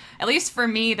that, at least for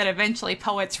me, that eventually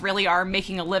poets really are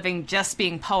making a living just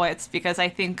being poets, because I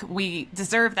think we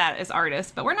deserve that as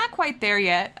artists, but we're not quite there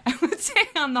yet, I would say,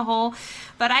 on the whole.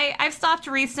 But I've stopped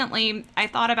recently. I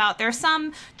thought about, there's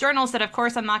some journals that, of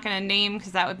course, I'm not going to name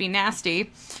because that would be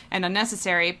nasty and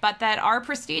unnecessary, but that are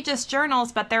prestigious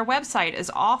journals, but their website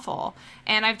is awful.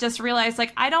 And I've just realized,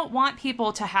 I don't want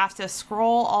people to have to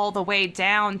scroll all the way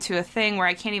down to a thing where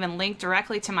I can't even link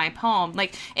directly to my poem.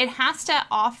 It has to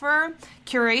offer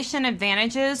curation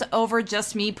advantages over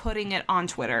just me putting it on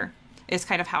Twitter, is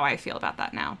kind of how I feel about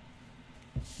that now.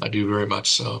 I do very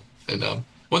much so. And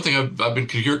one thing I've been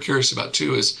curious about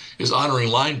too is honoring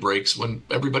line breaks when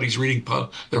everybody's reading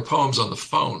their poems on the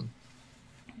phone.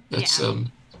 That's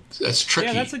tricky.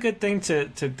 Yeah, that's a good thing to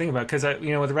think about, because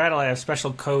with Rattle I have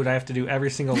special code. I have to do every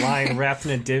single line wrapped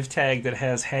in a div tag that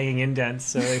has hanging indents,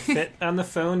 so they fit on the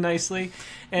phone nicely.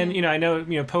 And I know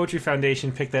Poetry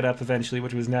Foundation picked that up eventually,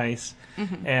 which was nice.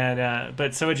 Mm-hmm. And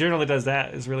but so a journal that does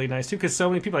that is really nice too, because so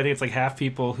many people, I think it's like half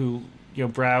people who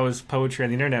browse poetry on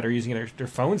the internet are using their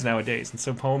phones nowadays, and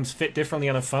so poems fit differently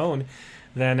on a phone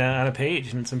than on a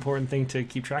page, and it's an important thing to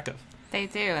keep track of. They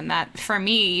do, and that, for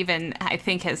me, even, I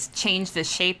think has changed the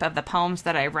shape of the poems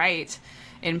that I write,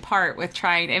 in part with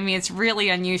trying, it's really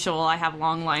unusual I have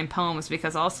long line poems,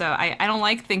 because also I don't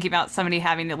like thinking about somebody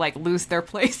having to lose their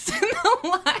place in the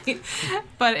line,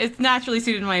 but it's naturally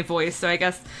suited my voice, so I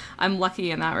guess I'm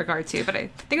lucky in that regard too. But I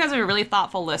think that's a really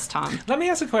thoughtful list, Tom. Let me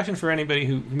ask a question for anybody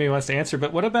who maybe wants to answer,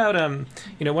 but what about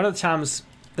one of Tom's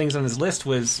things on his list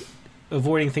was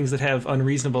avoiding things that have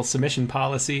unreasonable submission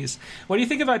policies. What do you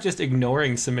think about just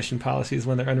ignoring submission policies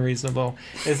when they're unreasonable?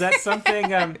 Is that something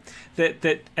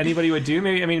that anybody would do?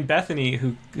 Maybe, Bethany,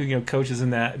 who coaches in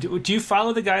that, do you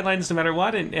follow the guidelines no matter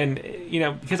what? And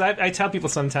because I tell people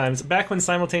sometimes, back when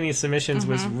simultaneous submissions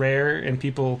was rare and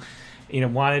people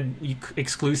wanted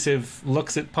exclusive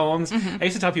looks at poems, I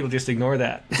used to tell people just ignore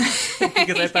that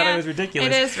because I thought it was ridiculous.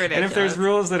 It is ridiculous. And if there's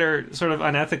rules that are sort of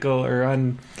unethical or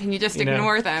can you just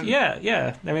ignore them?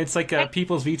 Yeah. It's like a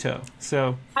people's veto.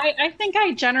 So I think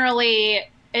I generally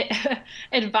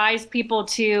advise people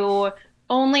to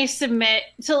only submit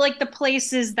to the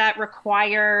places that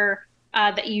require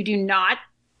that you do not,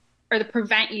 or that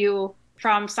prevent you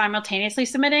from simultaneously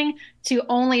submitting, to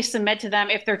only submit to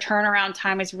them if their turnaround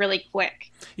time is really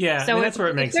quick. Yeah, so that's where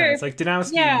it makes sense. Like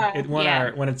Danowski at 1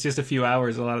 hour, when it's just a few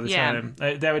hours a lot of the time,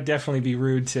 that would definitely be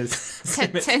rude to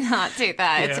not do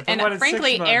that. And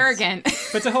frankly, arrogant.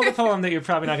 But to hold a poem that you're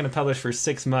probably not going to publish for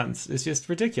 6 months is just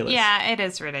ridiculous. Yeah, it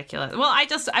is ridiculous. Well,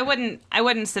 I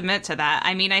wouldn't submit to that.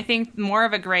 I think more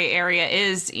of a gray area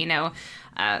is,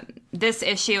 this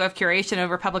issue of curation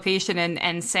over publication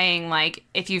and saying,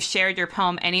 if you've shared your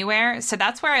poem anywhere. So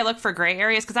that's where I look for gray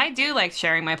areas, because I do like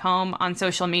sharing my poem on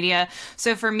social media.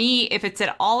 So for me, if it's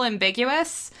at all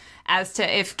ambiguous, as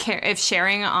to if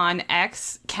sharing on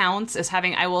X counts as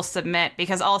having I will submit,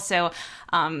 because also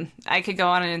I could go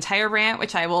on an entire rant,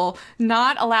 which I will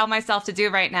not allow myself to do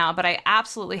right now, but I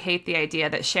absolutely hate the idea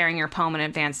that sharing your poem in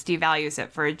advance devalues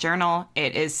it for a journal.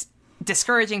 It is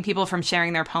discouraging people from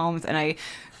sharing their poems, and I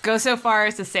go so far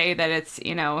as to say that it's,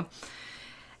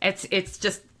 it's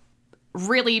just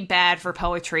really bad for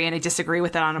poetry, and I disagree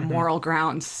with it on a moral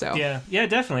grounds. So yeah,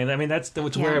 definitely. I mean, that's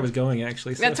where I was going,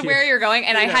 actually. So that's where you're going,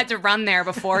 and I had to run there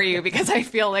before you because I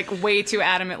feel like way too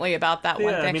adamantly about that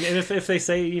one thing. I mean, if they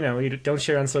say, you don't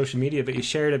share on social media, but you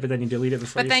shared it, but then you delete it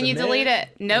before. But then you delete it.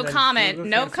 No comment.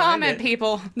 No comment,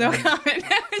 people. No comment.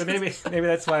 So maybe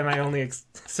that's why my only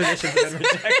submissions have been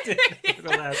rejected. For the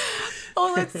last.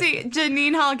 Well, let's see.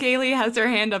 Jeannine Hall Gailey has her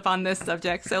hand up on this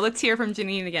subject, so let's hear from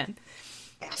Jeannine again.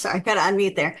 Sorry, I got to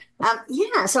unmute there.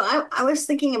 So I was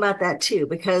thinking about that too,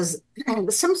 because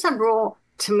the sum rule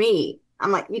to me,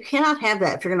 I'm like, you cannot have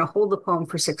that if you're going to hold the poem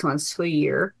for 6 months to a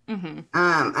year. And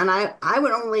I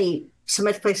would only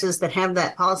submit to places that have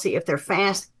that policy if they're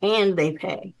fast and they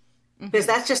pay, because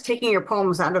that's just taking your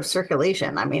poems out of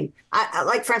circulation. I mean, I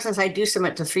like, for instance, I do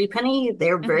submit to Three Penny.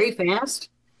 They're very fast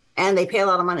and they pay a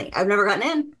lot of money. I've never gotten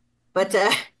in, but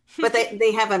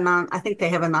they have I think they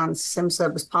have a non-sim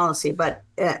subs policy, but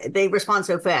they respond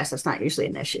so fast, it's not usually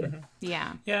an issue.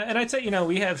 Yeah. Yeah, and I'd say,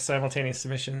 we have simultaneous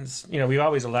submissions. We've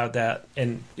always allowed that.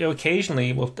 And,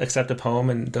 occasionally we'll accept a poem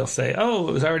and they'll say, oh,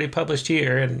 it was already published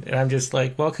here. And I'm just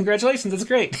like, well, congratulations, that's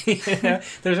great.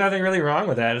 There's nothing really wrong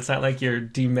with that. It's not like you're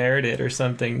demerited or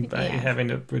something by having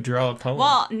to withdraw a poem.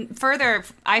 Well, further,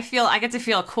 I get to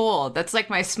feel cool. That's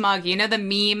like my smug. You know the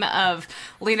meme of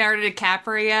Leonardo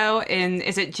DiCaprio in,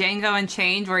 is it Django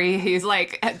Unchained, where he's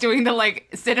like doing the like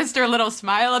sinister little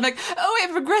smile? I'm like, oh,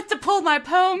 I regret to pull my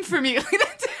poem from you.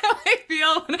 That's how I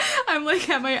feel when I'm like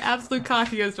at my absolute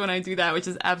cockiest when I do that, which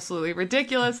is absolutely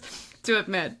ridiculous to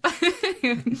admit.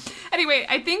 Anyway,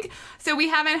 I think so. We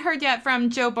haven't heard yet from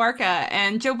Joe Barca,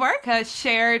 and Joe Barca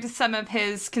shared some of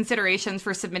his considerations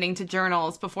for submitting to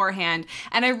journals beforehand,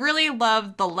 and I really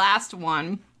loved the last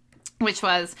one, which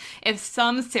was, if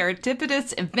some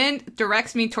serendipitous event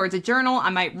directs me towards a journal, I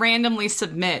might randomly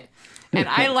submit. And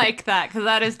I like that, because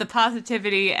that is the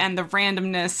positivity and the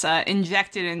randomness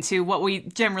injected into what we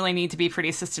generally need to be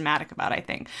pretty systematic about, I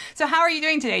think. So how are you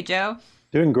doing today, Joe?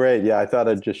 Doing great. Yeah, I thought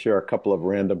I'd just share a couple of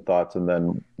random thoughts and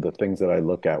then the things that I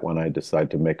look at when I decide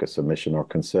to make a submission or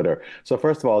consider. So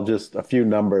first of all, just a few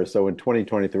numbers. So in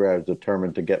 2023, I was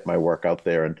determined to get my work out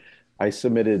there, and I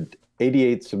submitted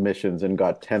 88 submissions and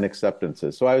got 10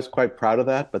 acceptances. So I was quite proud of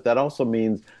that, but that also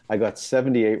means I got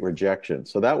 78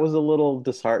 rejections. So that was a little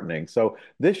disheartening. So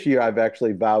this year I've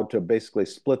actually vowed to basically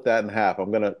split that in half. I'm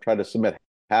going to try to submit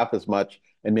half as much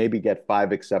and maybe get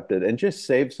 5 accepted and just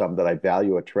save some that I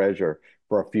value or treasure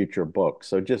for a future book.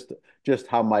 So just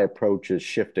how my approach is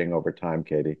shifting over time,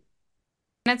 Katie.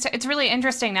 It's really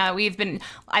interesting now that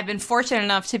I've been fortunate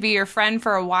enough to be your friend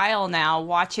for a while now,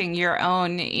 watching your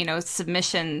own,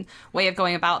 submission way of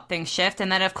going about things shift.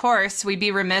 And then, of course, we'd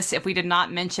be remiss if we did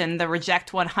not mention the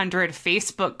Reject 100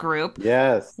 Facebook group.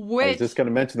 Yes, I was just going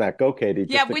to mention that. Go, Katie.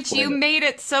 Yeah, which you made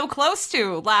it so close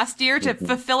to last year to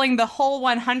fulfilling the whole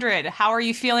 100. How are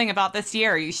you feeling about this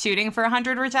year? Are you shooting for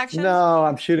 100 rejections? No,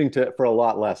 I'm shooting for a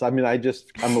lot less. I mean,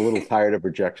 I'm a little tired of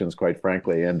rejections, quite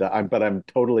frankly, and I'm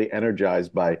totally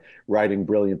energized by writing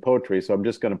brilliant poetry. So I'm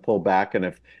just going to pull back. And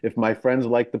if my friends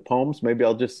like the poems, maybe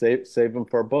I'll just save them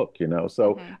for a book,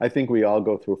 So I think we all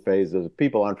go through phases. If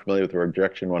people aren't familiar with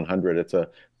Rejection 100, it's a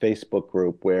Facebook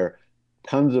group where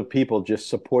tons of people just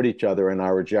support each other in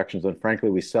our rejections. And frankly,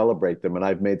 we celebrate them. And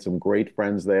I've made some great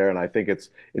friends there. And I think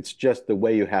it's just the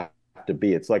way you have to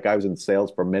be. It's like I was in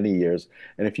sales for many years.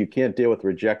 And if you can't deal with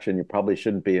rejection, you probably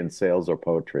shouldn't be in sales or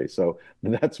poetry. So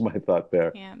that's my thought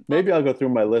there. Yeah. Maybe I'll go through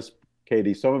my list,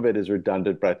 Katie. Some of it is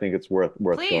redundant, but I think it's worth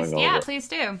going over. Yeah, please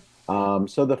do.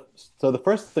 So the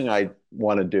first thing I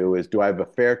want to do is, do I have a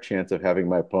fair chance of having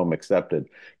my poem accepted?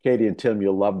 Katie and Tim,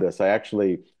 you'll love this. I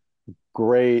actually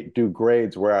do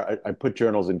grades where I put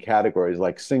journals in categories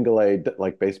like single A,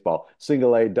 like baseball,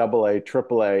 single A, double A,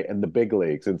 triple A, and the big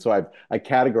leagues. And so I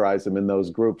categorize them in those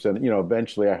groups. And,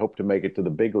 eventually I hope to make it to the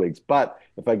big leagues. But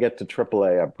if I get to triple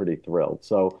A, I'm pretty thrilled.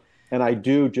 And I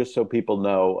do, just so people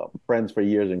know, friends for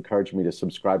years encouraged me to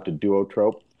subscribe to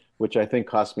Duotrope, which I think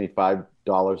costs me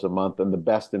 $5 a month, and the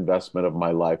best investment of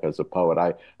my life as a poet.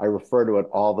 I refer to it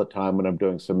all the time when I'm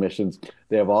doing submissions.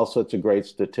 They have all sorts of great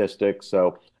statistics,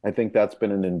 so I think that's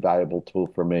been an invaluable tool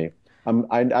for me.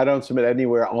 I don't submit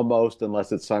anywhere almost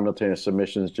unless it's simultaneous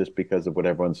submissions, just because of what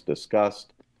everyone's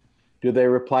discussed. Do they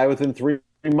reply within 3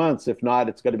 months. If not,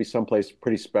 it's got to be someplace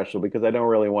pretty special because I don't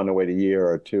really want to wait a year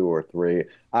or two or three.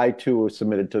 I too was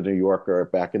submitted to New Yorker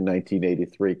back in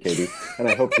 1983, Katie, and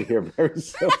I hope to hear very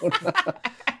soon.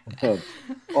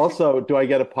 Also, do I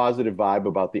get a positive vibe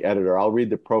about the editor? I'll read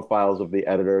the profiles of the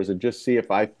editors and just see if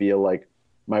I feel like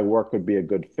my work would be a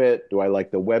good fit. Do I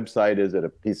like the website? Is it a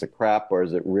piece of crap or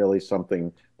is it really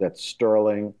something that's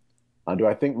sterling? Do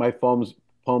I think my poems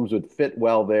would fit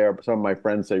well there? Some of my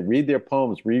friends say, read their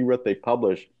poems, read what they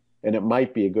publish, and it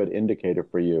might be a good indicator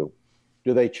for you.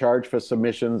 Do they charge for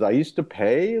submissions? I used to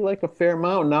pay like a fair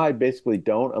amount. Now I basically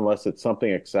don't unless it's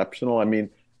something exceptional. I mean,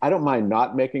 I don't mind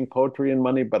not making poetry and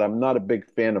money, but I'm not a big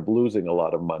fan of losing a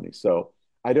lot of money. So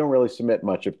I don't really submit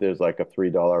much if there's like a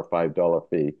 $3 or $5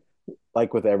 fee.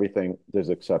 Like with everything, there's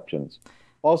exceptions.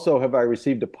 Also, have I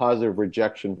received a positive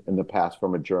rejection in the past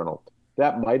from a journal?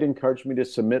 That might encourage me to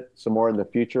submit some more in the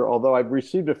future, although I've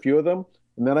received a few of them,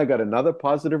 and then I got another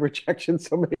positive rejection,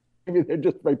 so maybe they're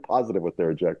just very positive with their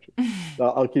rejection.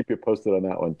 I'll keep you posted on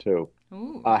that one, too.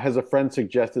 Has a friend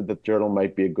suggested that journal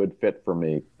might be a good fit for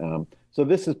me? So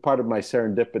this is part of my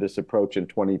serendipitous approach in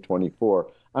 2024.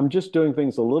 I'm just doing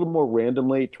things a little more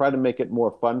randomly, try to make it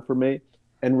more fun for me,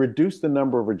 and reduce the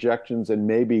number of rejections and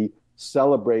maybe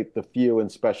celebrate the few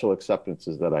and special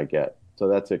acceptances that I get. So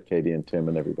that's it, Katie and Tim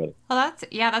and everybody. Well,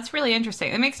 that's really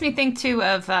interesting. It makes me think, too,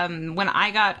 of when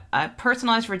I got a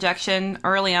personalized rejection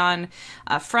early on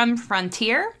from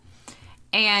Frontier.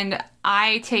 And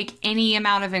I take any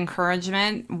amount of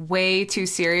encouragement way too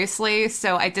seriously.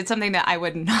 So I did something that I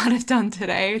would not have done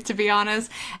today, to be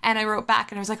honest. And I wrote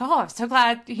back and I was like, oh, I'm so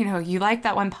glad, you like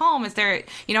that one poem. Is there,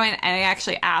 and I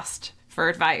actually asked for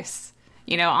advice,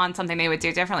 on something they would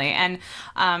do differently. And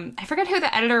I forget who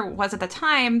the editor was at the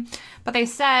time, but they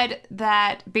said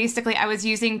that basically I was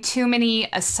using too many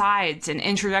asides and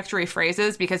introductory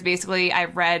phrases because basically I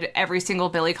read every single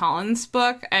Billy Collins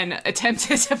book and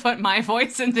attempted to put my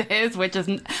voice into his, which is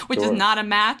not a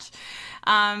match.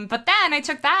 But then I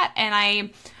took that and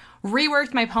I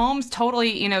reworked my poems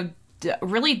totally,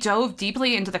 really dove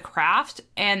deeply into the craft,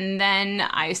 and then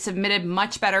I submitted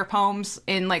much better poems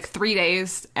in like 3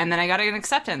 days, and then I got an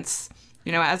acceptance.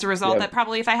 As a result, that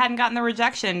probably if I hadn't gotten the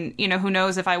rejection, who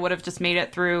knows if I would have just made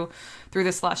it through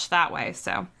the slush that way.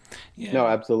 So. Yeah. No,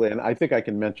 absolutely, and I think I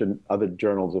can mention other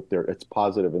journals if it's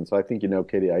positive. And so I think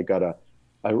Katie, I got a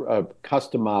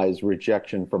customized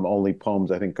rejection from Only Poems.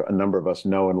 I think a number of us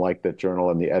know and like that journal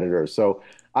and the editor. So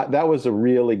that was a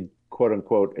really quote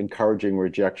unquote encouraging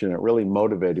rejection. It really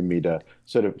motivated me to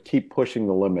sort of keep pushing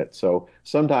the limit. So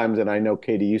sometimes, and I know,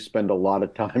 Katie, you spend a lot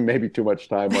of time, maybe too much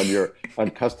time on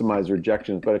customized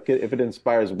rejections, but if it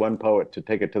inspires one poet to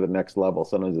take it to the next level,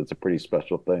 sometimes it's a pretty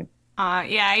special thing.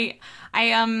 I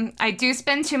do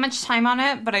spend too much time on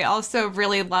it, but I also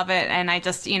really love it. And I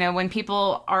just, when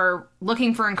people are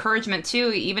looking for encouragement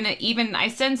too, even I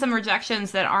send some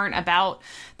rejections that aren't about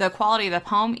the quality of the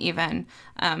poem even,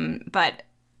 but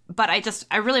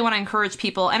I really want to encourage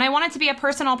people, and I want it to be a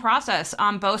personal process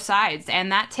on both sides. And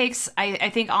that takes, I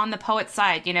think, on the poet's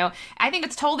side, I think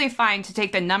it's totally fine to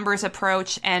take the numbers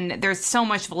approach, and there's so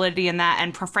much validity in that.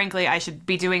 And frankly, I should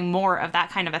be doing more of that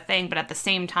kind of a thing. But at the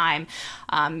same time,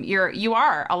 you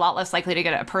are a lot less likely to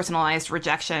get a personalized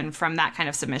rejection from that kind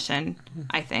of submission,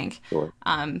 I think. Sure.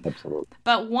 Absolutely.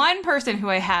 But one person who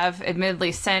I have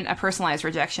admittedly sent a personalized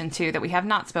rejection to that we have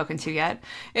not spoken to yet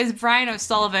is Brian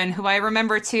O'Sullivan, who I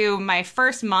remember to my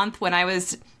first month when I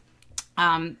was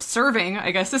serving, I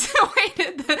guess is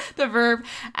the verb,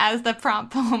 as the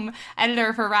prompt poem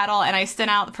editor for Rattle, and I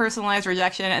sent out the personalized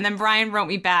rejection, and then Brian wrote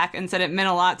me back and said it meant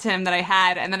a lot to him that I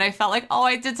had, and then I felt like, oh,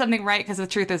 I did something right, because the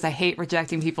truth is I hate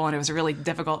rejecting people, and it was really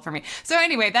difficult for me. So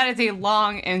anyway, that is a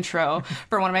long intro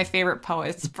for one of my favorite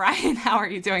poets. Brian, how are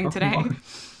you doing today?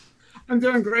 I'm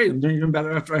doing great. I'm doing even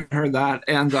better after I heard that.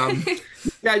 And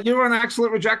yeah, you were an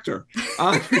excellent rejector.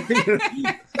 I've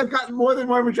gotten more than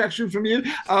one rejection from you,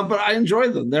 but I enjoy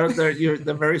them. They're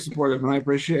very supportive, and I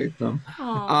appreciate them.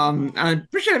 And I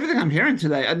appreciate everything I'm hearing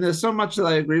today. And there's so much that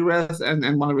I agree with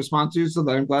and want to respond to, so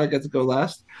that I'm glad I get to go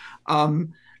last.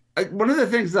 One of the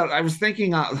things that I was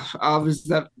thinking of is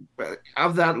that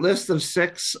of that list of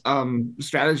 6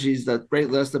 strategies, that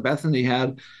great list that Bethany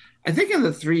had, I think in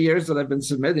the 3 years that I've been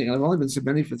submitting, I've only been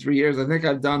submitting for 3 years, I think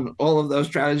I've done all of those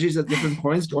strategies at different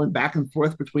points, going back and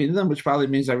forth between them, which probably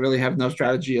means I really have no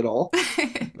strategy at all.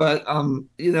 But,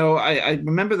 I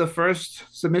remember the first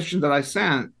submission that I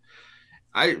sent,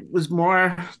 I was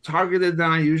more targeted than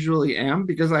I usually am,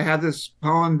 because I had this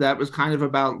poem that was kind of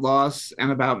about loss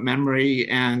and about memory,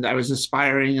 and I was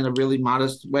aspiring in a really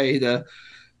modest way to,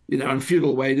 in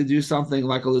futile way, to do something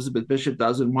like Elizabeth Bishop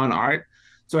does in One Art.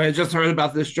 So I just heard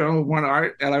about this journal of one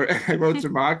art, and I wrote to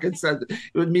Mark and said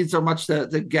it would mean so much to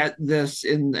get this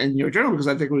in your journal, because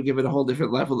I think it would give it a whole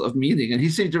different level of meaning. And he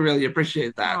seemed to really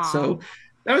appreciate that. Aww. So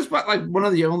that was like one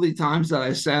of the only times that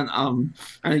I sent, and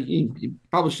he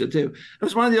published it too. It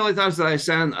was one of the only times that I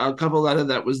sent a cover letter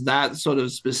that was that sort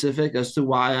of specific as to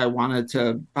why I wanted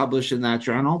to publish in that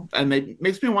journal. And it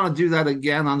makes me want to do that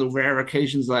again on the rare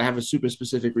occasions that I have a super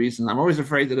specific reason. I'm always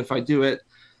afraid that if I do it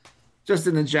just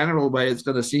in a general way, it's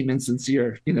going to seem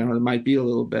insincere. It might be a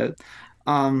little bit.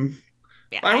 Yeah,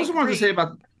 I also wanted to say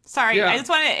about... Sorry, yeah. I just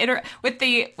want to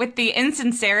with the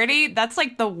insincerity. That's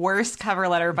like the worst cover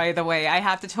letter, by the way. I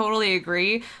have to totally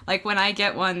agree. Like when I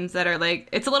get ones that are like,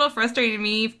 it's a little frustrating to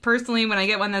me personally when I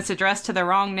get one that's addressed to the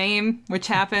wrong name, which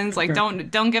happens. Like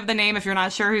don't give the name if you're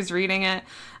not sure who's reading it.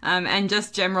 And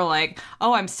just general like,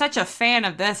 oh, I'm such a fan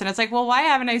of this, and it's like, well, why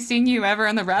haven't I seen you ever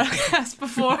on the Rattlecast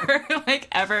before? Like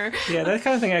ever? Yeah, that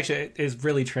kind of thing actually is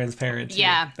really transparent.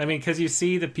 Yeah, me. I mean, because you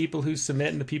see the people who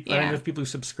submit and the people, the people who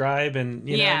subscribe, and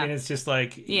I mean, it's just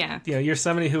like, you're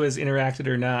somebody who has interacted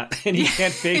or not, and you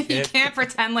can't fake it. You can't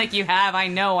pretend like you have. I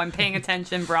know, I'm paying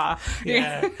attention, brah.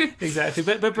 Yeah, exactly.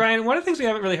 But Brian, one of the things we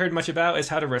haven't really heard much about is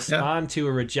how to respond to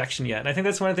a rejection yet, and I think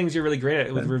that's one of the things you're really great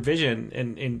at with revision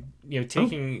and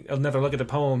taking another look at the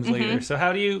poems later. So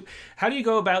how do you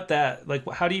go about that? Like,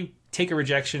 how do you take a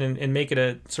rejection and make it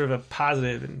a sort of a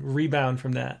positive and rebound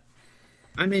from that?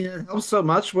 I mean, it helps so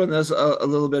much when there's a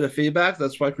little bit of feedback.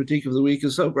 That's why Critique of the Week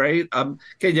is so great.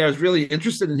 Katie, I was really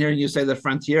interested in hearing you say the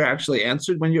Frontier actually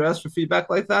answered when you asked for feedback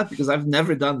like that, because I've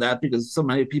never done that because so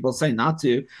many people say not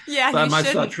to. Yeah, but I might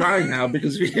start trying now,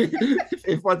 because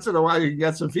if once in a while you can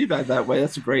get some feedback that way,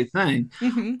 that's a great thing.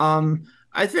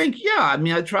 I think, I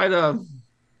mean, I try to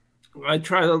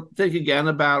think again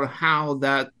about how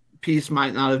that piece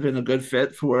might not have been a good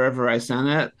fit for wherever I sent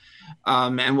it.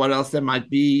 And what else there might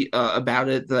be about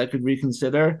it that I could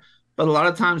reconsider. But a lot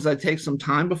of times I take some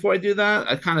time before I do that.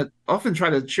 I kind of often try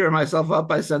to cheer myself up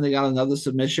by sending out another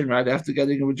submission right after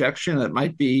getting a rejection. It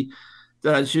might be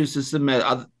that I choose to submit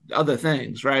other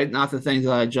things, right? Not the thing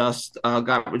that I just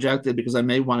got rejected, because I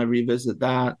may want to revisit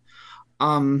that.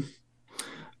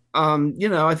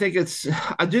 I think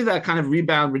I do that kind of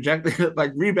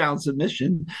rebound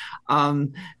submission.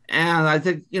 And I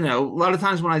think, a lot of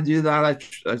times when I do that,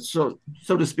 I so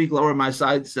to speak, lower my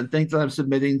sights and think that I'm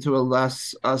submitting to a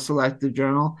less selective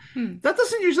journal. That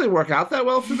doesn't usually work out that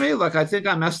well for me. Like, I think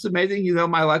I'm estimating,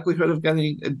 my likelihood of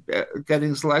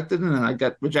getting selected, and then I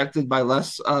get rejected by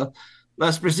less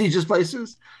prestigious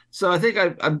places. So I think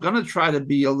I'm going to try to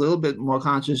be a little bit more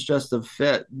conscious just of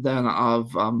fit than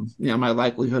of, my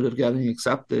likelihood of getting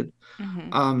accepted.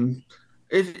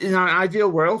 If in an ideal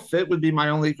world, fit would be my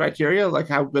only criteria. Like,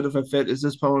 how good of a fit is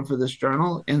this poem for this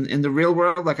journal? In the real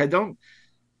world, like, I don't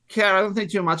care. I don't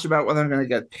think too much about whether I'm going to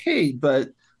get paid, but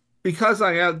because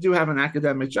I do have an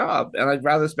academic job, and I'd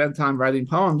rather spend time writing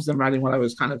poems than writing what I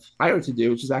was kind of hired to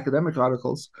do, which is academic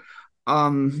articles.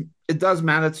 It does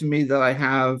matter to me that I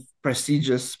have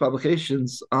prestigious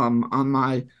publications on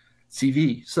my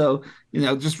CV. So,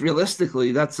 just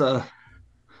realistically, that's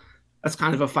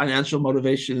kind of a financial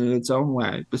motivation in its own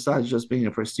way, besides just being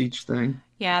a prestige thing.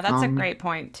 Yeah, that's a great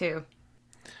point too.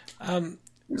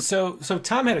 So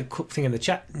Tom had a quick thing in the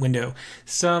chat window.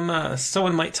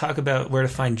 Someone might talk about where to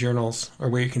find journals or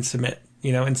where you can submit,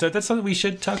 and so that's something we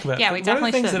should talk about. Yeah, we definitely should. One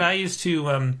of the things that I used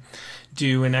to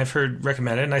do, and I've heard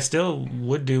recommended, and I still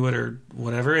would do it or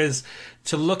whatever, is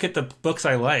to look at the books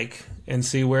I like and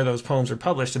see where those poems are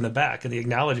published in the back of the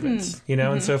acknowledgments,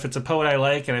 and so if it's a poet I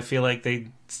like and I feel like they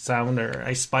sound or I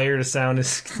aspire to sound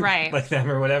as like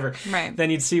them or whatever, then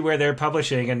you'd see where they're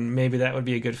publishing, and maybe that would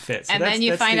be a good fit. So and then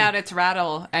you find out it's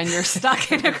Rattle and you're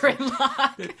stuck in a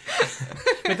gridlock.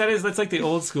 But that's like the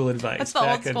old school advice. That's the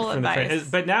old school advice.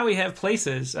 But now we have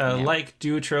places like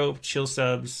Duotrope, Chill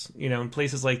Subs, and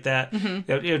places like that.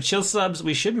 Chill Subs,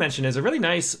 we should mention, is a really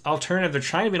nice alternative. They're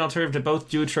trying to be an alternative to both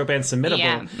Duotrope and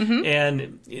Submittable.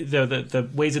 And the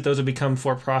ways that those have become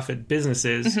for-profit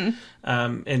businesses.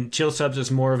 And Chill Subs is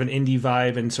more of an indie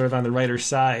vibe and sort of on the writer's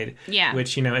side.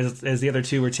 Which, as the other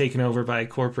two were taken over by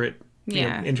corporate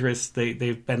interests,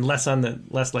 they've been less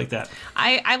like that.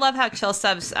 I love how Chill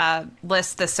Subs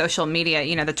lists the social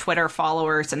media, the Twitter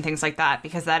followers and things like that,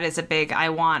 because that is a big, I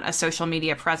want a social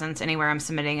media presence anywhere I'm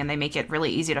submitting, and they make it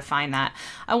really easy to find that.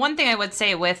 One thing I would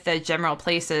say with the general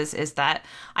places is that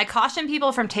I caution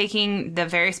people from taking the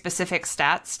very specific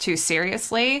stats too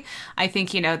seriously. I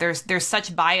think, there's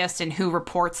such bias in who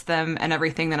reports them and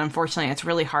everything that unfortunately it's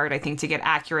really hard, I think, to get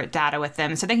accurate data with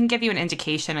them. So they can give you an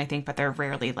indication, I think, but they're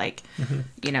rarely like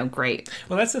great.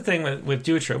 Well, that's the thing with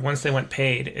Duotrope. Once they went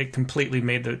paid, it completely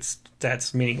made the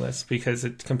stats meaningless because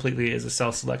it completely is a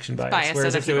self-selection bias.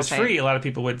 Whereas if it was free, a lot of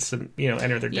people would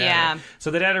enter their data. Yeah.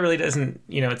 So the data really doesn't,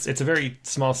 it's a very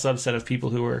small subset of people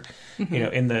who are,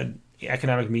 in the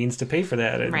economic means to pay for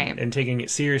that and taking it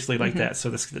seriously like that. So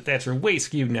the stats are way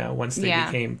skewed now once they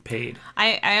became paid.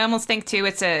 I almost think too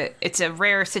it's a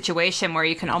rare situation where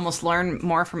you can almost learn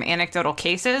more from anecdotal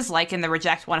cases, like in the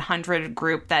Reject 100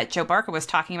 group that Joe Barca was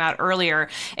talking about earlier.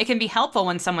 It can be helpful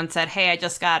when someone said, hey, I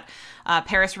just got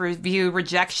Paris Review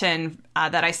rejection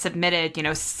that I submitted,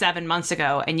 7 months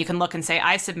ago. And you can look and say,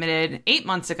 I submitted 8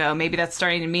 months ago. Maybe that's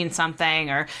starting to mean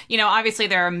something. Or, obviously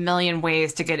there are a million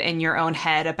ways to get in your own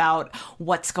head about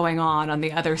what's going on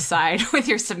the other side with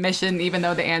your submission, even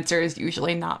though the answer is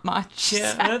usually not much.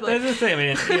 Yeah, that's the thing. I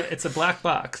mean, it's a black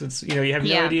box. It's, you have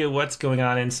no idea what's going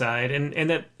on inside. And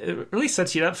that it really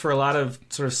sets you up for a lot of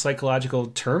sort of psychological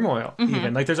turmoil,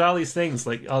 even. Like there's all these things,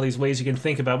 like all these ways you can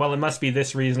think about, well, it must be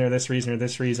this reason or this reason or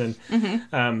this reason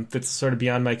that's sort of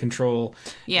beyond my control.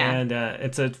 Yeah. And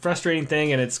it's a frustrating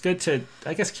thing, and it's good to,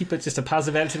 I guess, keep it just a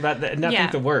positive attitude about that and not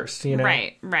think the worst,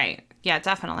 Right. Yeah,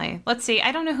 definitely. Let's see.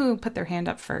 I don't know who put their hand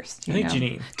up first. I think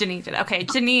Jeannine. Jeannine did. Okay,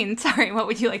 Jeannine, sorry. What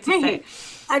would you like to say?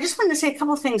 I just wanted to say a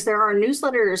couple of things. There are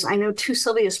newsletters. I know Two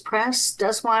Sylvia's Press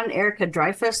does one. Erica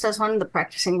Dreyfuss does one, the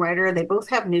practicing writer. They both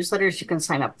have newsletters you can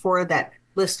sign up for that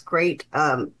list great,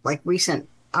 recent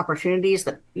opportunities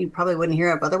that you probably wouldn't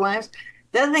hear of otherwise.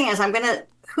 The other thing is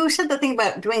who said the thing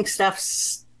about doing stuff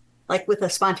like with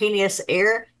a spontaneous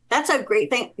air? That's a great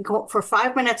thing. Go for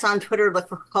 5 minutes on Twitter, look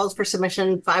for calls for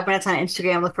submission. 5 minutes on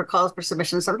Instagram, look for calls for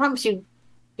submission. Sometimes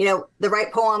the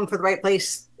right poem for the right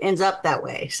place ends up that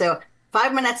way. So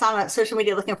 5 minutes on social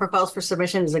media looking for calls for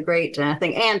submission is a great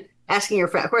thing. And asking your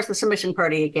friend, of course, the submission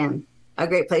party, again, a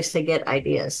great place to get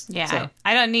ideas. Yeah, so.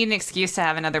 I don't need an excuse to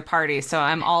have another party, so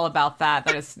I'm all about that.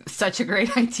 That is such a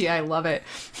great idea. I love it.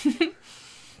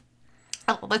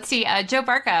 Let's see. Joe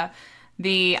Barca,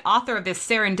 the author of this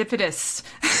serendipitous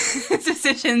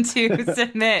decision to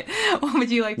submit. What would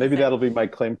you like to say? Maybe that'll be my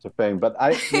claim to fame. But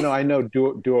I know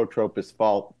Duotrope is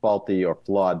faulty or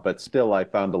flawed, but still I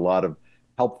found a lot of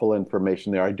helpful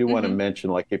information there. I do want to mention,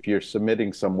 like if you're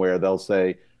submitting somewhere, they'll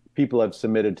say, people have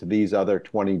submitted to these other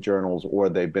 20 journals, or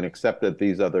they've been accepted at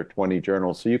these other 20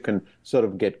 journals. So you can sort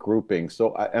of get grouping.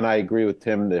 So, and I agree with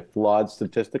Tim, they're flawed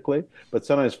statistically, but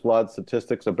sometimes flawed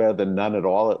statistics are better than none at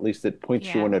all. At least it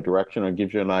points you in a direction or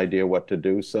gives you an idea what to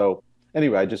do. So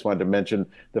anyway, I just wanted to mention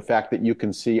the fact that you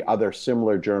can see other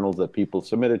similar journals that people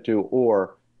submitted to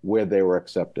or where they were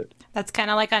accepted. That's kind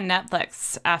of like on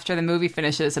Netflix after the movie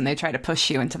finishes and they try to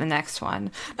push you into the next one.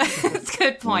 That's a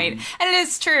good point. And it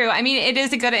is true. I mean, it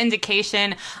is a good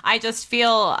indication. I just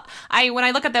feel, when I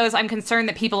look at those, I'm concerned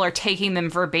that people are taking them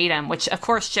verbatim, which of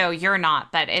course, Joe, you're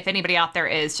not. But if anybody out there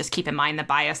is, just keep in mind the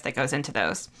bias that goes into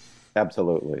those.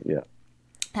 Absolutely, yeah.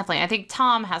 Definitely. I think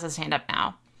Tom has his hand up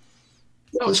now.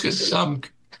 No, it's because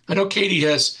I know Katie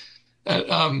has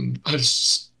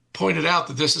pointed out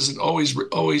that this isn't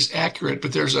always accurate,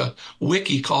 but there's a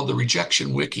wiki called the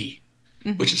Rejection Wiki,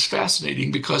 which is fascinating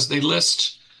because they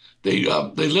list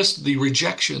the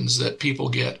rejections that people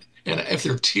get, and if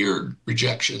they're tiered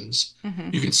rejections,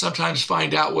 you can sometimes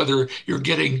find out whether you're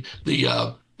getting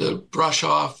the brush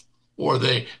off or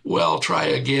the try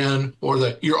again or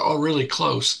the you're really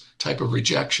close type of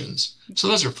rejections. So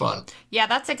those are fun. Yeah,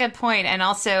 that's a good point. And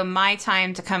also my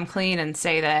time to come clean and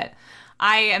say that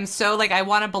I am so I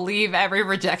want to believe every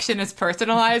rejection is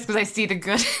personalized because I see the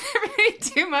good in everybody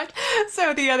too much.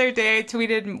 So the other day I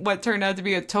tweeted what turned out to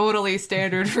be a totally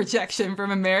standard rejection from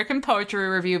American Poetry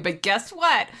Review. But guess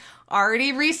what?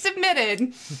 Already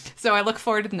resubmitted. So I look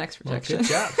forward to the next rejection.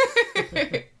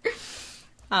 Good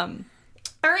job.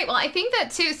 All right. Well, I think that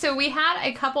too. So we had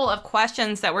a couple of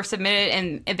questions that were submitted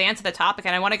in advance of the topic,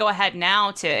 and I want to go ahead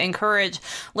now to encourage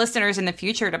listeners in the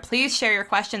future to please share your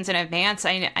questions in advance.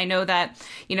 I know that,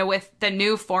 with the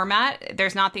new format,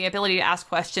 there's not the ability to ask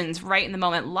questions right in the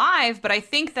moment live, but I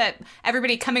think that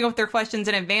everybody coming up with their questions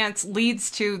in advance leads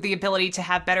to the ability to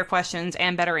have better questions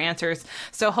and better answers.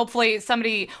 So hopefully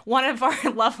one of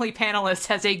our lovely panelists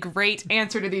has a great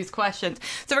answer to these questions.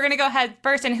 So we're going to go ahead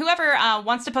first, and whoever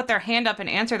wants to put their hand up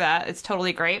and answer that, it's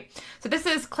totally great. So this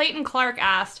is Clayton Clark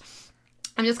asked,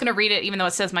 I'm just going to read it even though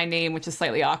it says my name, which is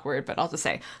slightly awkward, but I'll just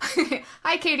say,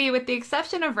 hi, Katie. With the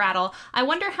exception of Rattle, I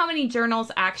wonder how many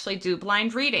journals actually do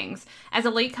blind readings. As a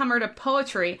latecomer to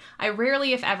poetry, I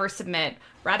rarely, if ever, submit.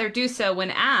 Rather do so when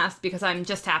asked because I'm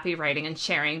just happy writing and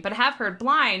sharing, but have heard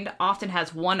blind often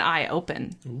has one eye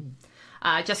open.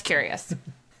 Just curious.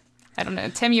 I don't know.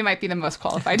 Tim, you might be the most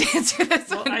qualified to answer this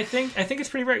Well, one. I think it's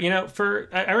pretty rare.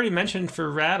 I already mentioned for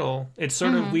Rattle, it's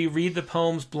sort of we read the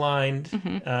poems blind,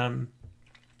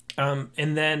 and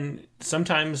then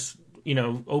sometimes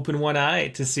open one eye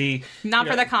to see. Not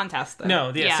for the contest, though.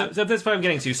 No, yeah. So that's what I'm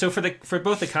getting to. So for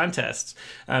both the contests,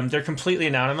 they're completely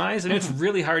anonymized, and it's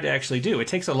really hard to actually do. It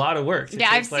takes a lot of work.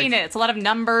 I've seen it. It's a lot of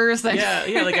numbers. Yeah.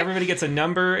 Like everybody gets a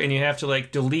number, and you have to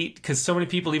like delete because so many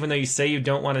people, even though you say you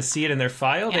don't want to see it in their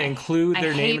file, they include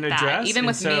their name and address. Even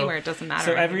with me, where it doesn't matter.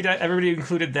 So everybody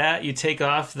included that. You take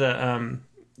off the.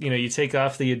 You take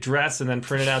off the address and then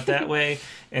print it out that way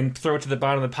and throw it to the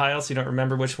bottom of the pile so you don't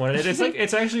remember which one it is.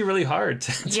 It's actually really hard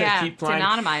to keep blind. To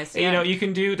anonymize. Yeah. You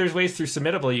can there's ways through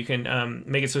Submittable. You can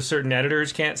make it so certain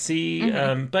editors can't see,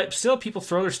 but still people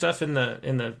throw their stuff in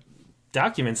the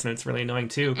documents, and it's really annoying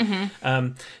too.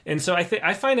 And so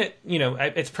I find it,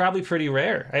 it's probably pretty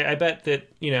rare. I bet that,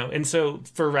 and so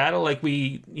for Rattle, like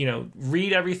we,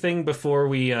 read everything before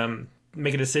we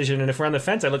make a decision. And if we're on the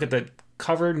fence, I look at the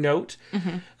cover note,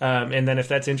 and then if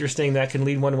that's interesting, that can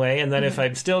lead one way. And then if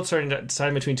I'm still starting to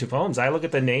decide between two poems, I look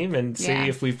at the name and see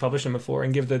if we've published them before,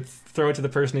 and throw it to the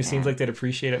person who seems like they'd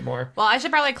appreciate it more. Well, I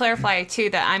should probably clarify too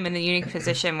that I'm in the unique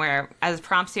position where, as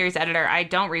prompt series editor, I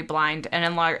don't read blind, and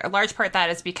in a large part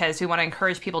that is because we want to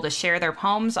encourage people to share their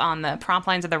poems on the prompt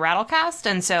lines of the Rattlecast.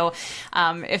 And so,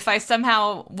 if I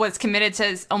somehow was committed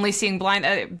to only seeing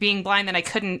being blind, then I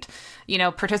couldn't,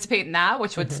 participate in that,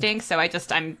 which would stink. So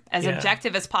I'm as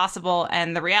objective as possible,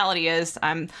 and the reality is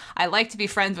I like to be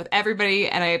friends with everybody,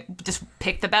 and I just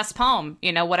pick the best poem,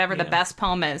 whatever the best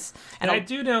poem is. And I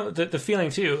do know the feeling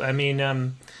too. I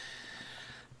mean,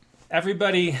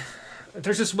 everybody,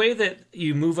 there's this way that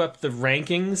you move up the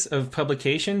rankings of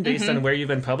publication based on where you've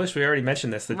been published. We already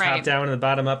mentioned this, the top down and the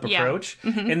bottom up approach.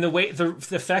 And the way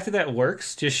the fact that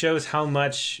works just shows how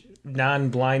much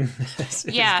non-blindness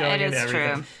is going into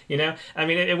everything. True. I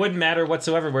mean, it wouldn't matter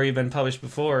whatsoever where you've been published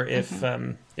before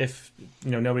if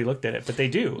nobody looked at it, but they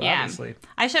do, obviously.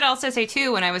 I should also say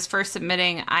too, when I was first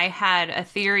submitting, I had a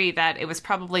theory that it was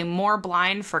probably more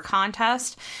blind for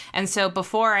contest, and so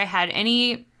before I had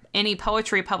any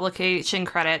poetry publication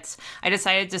credits, I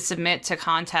decided to submit to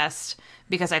contest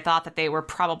because I thought that they were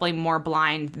probably more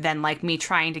blind than like me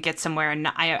trying to get somewhere. And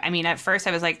I mean, at first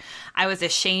I was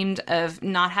ashamed of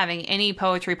not having any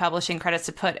poetry publishing credits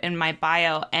to put in my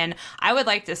bio. And I would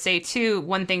like to say too,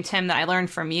 one thing, Tim, that I learned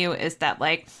from you is that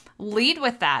like, lead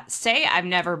with that. Say I've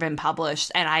never been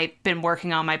published and I've been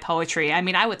working on my poetry. I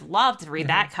mean, I would love to read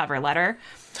that cover letter.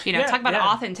 Talk about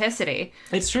authenticity.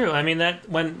 It's true. I mean, that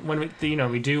when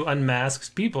we do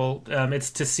unmasked people, it's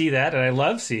to see that, and I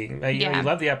love seeing. You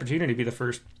love the opportunity to be the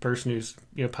first person who's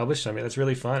published something. That's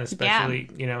really fun, especially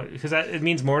because it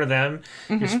means more to them.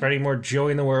 You're spreading more joy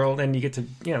in the world, and you get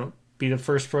to be the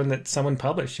first one that someone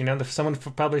published. Someone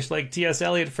published like T.S.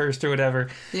 Eliot first or whatever.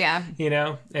 Yeah.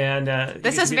 And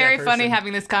this is very funny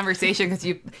having this conversation because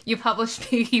you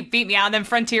published me, you beat me out, and then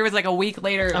Frontier was like a week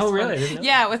later. Oh, really?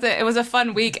 Yeah, it was a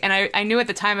fun week, and I knew at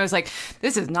the time, I was like,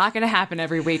 this is not going to happen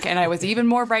every week, and I was even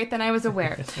more right than I was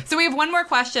aware. So we have one more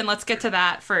question. Let's get to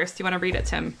that first. You want to read it,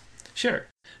 Tim? Sure.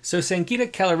 So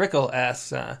Sangeeta Calarickle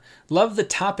asks, love the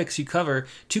topics you cover.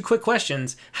 2 quick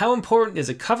questions. How important is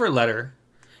a cover letter?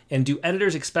 And do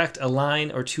editors expect a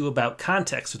line or two about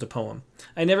context of the poem?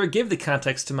 I never give the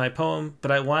context to my poem,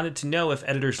 but I wanted to know if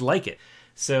editors like it.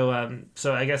 So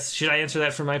I guess, should I answer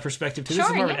that from my perspective too? Sure,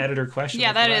 this is more of an editor question.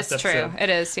 Yeah, that is true. It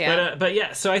is, yeah. But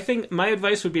yeah, so I think my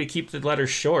advice would be to keep the letter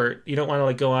short. You don't want to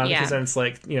like go on because then it's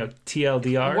like,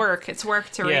 TLDR. It's work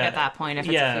to read at that point if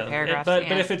it's a few paragraphs. But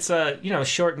if it's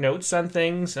short notes on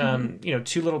things,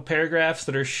 2 little paragraphs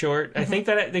that are short, I think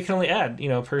that they can only add,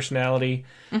 personality,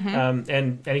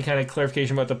 and any kind of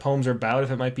clarification about what the poems are about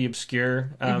if it might be obscure.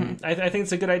 I think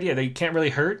it's a good idea. They can't really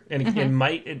hurt, and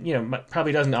it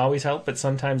probably doesn't always help, but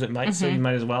sometimes it might, so you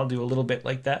might as well do a little bit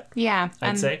like that. Yeah.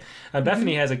 I'd say.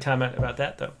 Bethany has a comment about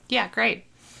that, though. Yeah, great.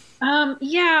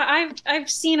 I've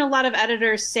seen a lot of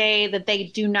editors say that they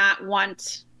do not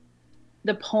want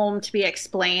the poem to be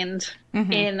explained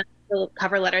in the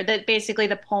cover letter, that basically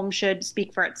the poem should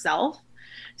speak for itself.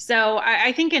 So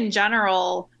I think in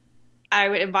general, I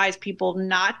would advise people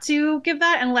not to give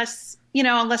that unless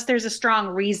there's a strong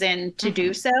reason to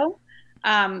do so.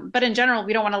 But in general,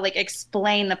 we don't want to like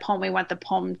explain the poem. We want the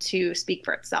poem to speak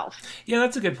for itself. Yeah,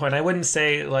 that's a good point. I wouldn't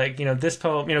say like, this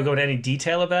poem, go into any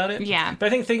detail about it. Yeah. But I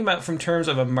think thinking about from terms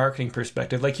of a marketing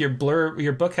perspective, like your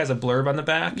book has a blurb on the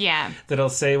back. Yeah. That'll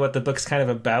say what the book's kind of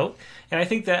about. And I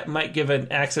think that might give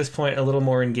an access point a little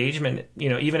more engagement,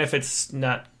 even if it's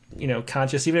not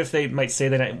conscious, even if they might say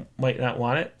they might not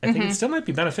want it, I think it still might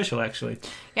be beneficial, actually.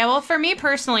 Yeah, well, for me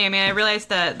personally, I mean, I realize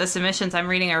the submissions I'm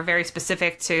reading are very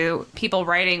specific to people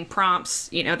writing prompts,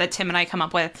 that Tim and I come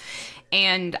up with.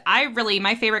 And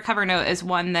my favorite cover note is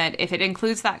one that if it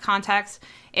includes that context,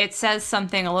 it says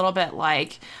something a little bit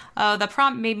like, oh, the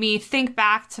prompt made me think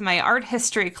back to my art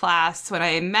history class when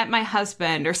I met my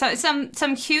husband, or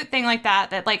some cute thing like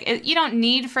that like you don't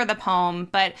need for the poem,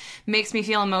 but makes me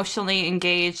feel emotionally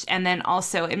engaged. And then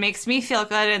also it makes me feel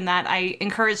good in that I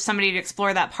encourage somebody to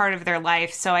explore that part of their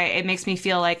life. So it makes me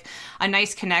feel like a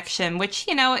nice connection, which,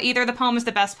 either the poem is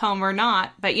the best poem or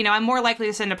not. But, I'm more likely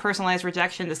to send a personalized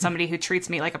rejection to somebody who treats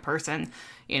me like a person,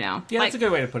 Yeah, that's a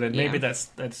good way to put it. Maybe that's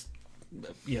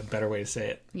a better way to say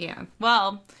it. Yeah.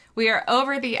 Well, we are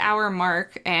over the hour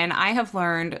mark, and I have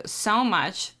learned so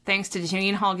much. Thanks to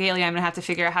Jeannine Hall Gailey, I'm going to have to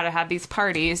figure out how to have these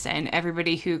parties, and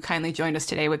everybody who kindly joined us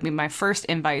today would be my first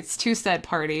invites to said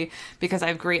party, because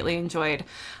I've greatly enjoyed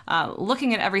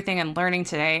looking at everything and learning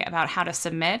today about how to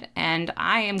submit. And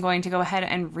I am going to go ahead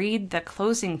and read the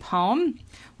closing poem,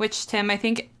 which, Tim, I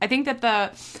think that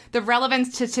the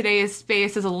relevance to today's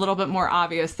space is a little bit more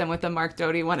obvious than with the Mark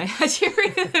Doty one I had you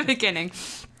read at the beginning.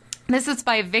 This is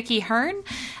by Vicky Hearn,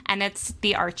 and it's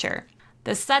The Archer.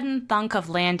 The sudden thunk of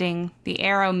landing, the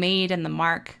arrow made and the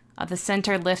mark of the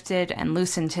center lifted and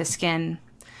loosened his skin.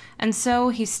 And so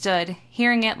he stood,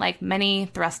 hearing it like many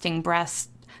thrusting breasts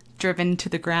driven to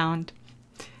the ground.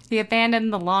 He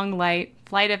abandoned the long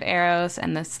flight of arrows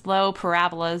and the slow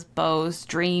parabolas bows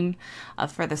dream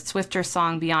for the swifter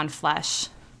song beyond flesh.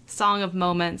 Song of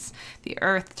moments, the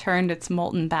earth turned its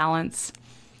molten balance.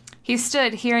 He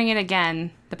stood, hearing it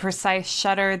again, the precise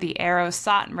shudder the arrow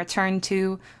sought and returned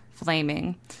to,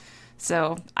 flaming.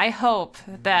 So I hope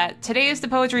that today's The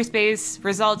Poetry Space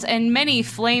results in many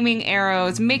flaming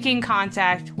arrows making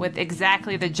contact with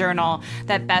exactly the journal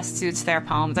that best suits their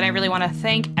poems. And I really want to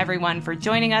thank everyone for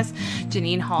joining us.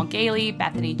 Jeannine Hall Gailey,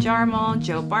 Bethany Jarmul,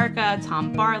 Joe Barca,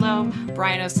 Tom Barlow,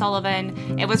 Brian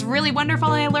O'Sullivan. It was really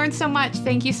wonderful and I learned so much.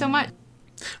 Thank you so much.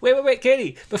 Wait,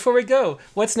 Katie, before we go,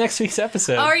 what's next week's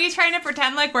episode? Oh, are you trying to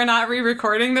pretend like we're not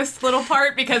re-recording this little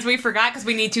part because we forgot, because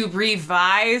we need to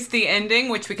revise the ending,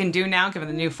 which we can do now given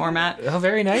the new format? Oh,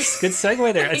 very nice. Good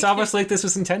segue there. It's almost like this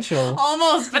was intentional.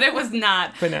 Almost, but it was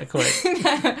not. But not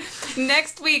quite.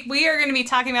 Next week, we are going to be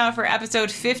talking about, for episode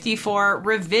 54,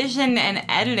 revision and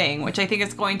editing, which I think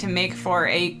is going to make for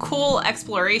a cool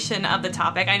exploration of the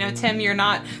topic. I know, Tim, you're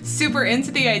not super into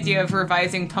the idea of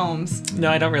revising poems. No,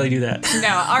 I don't really do that.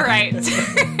 No, all right.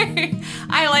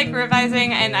 I like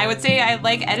revising, and I would say I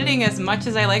like editing as much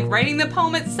as I like writing the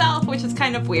poem itself, which is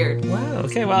kind of weird. Wow,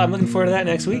 okay, well, I'm looking forward to that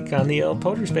next week on the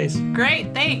Poetry Space.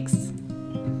 Great, thanks.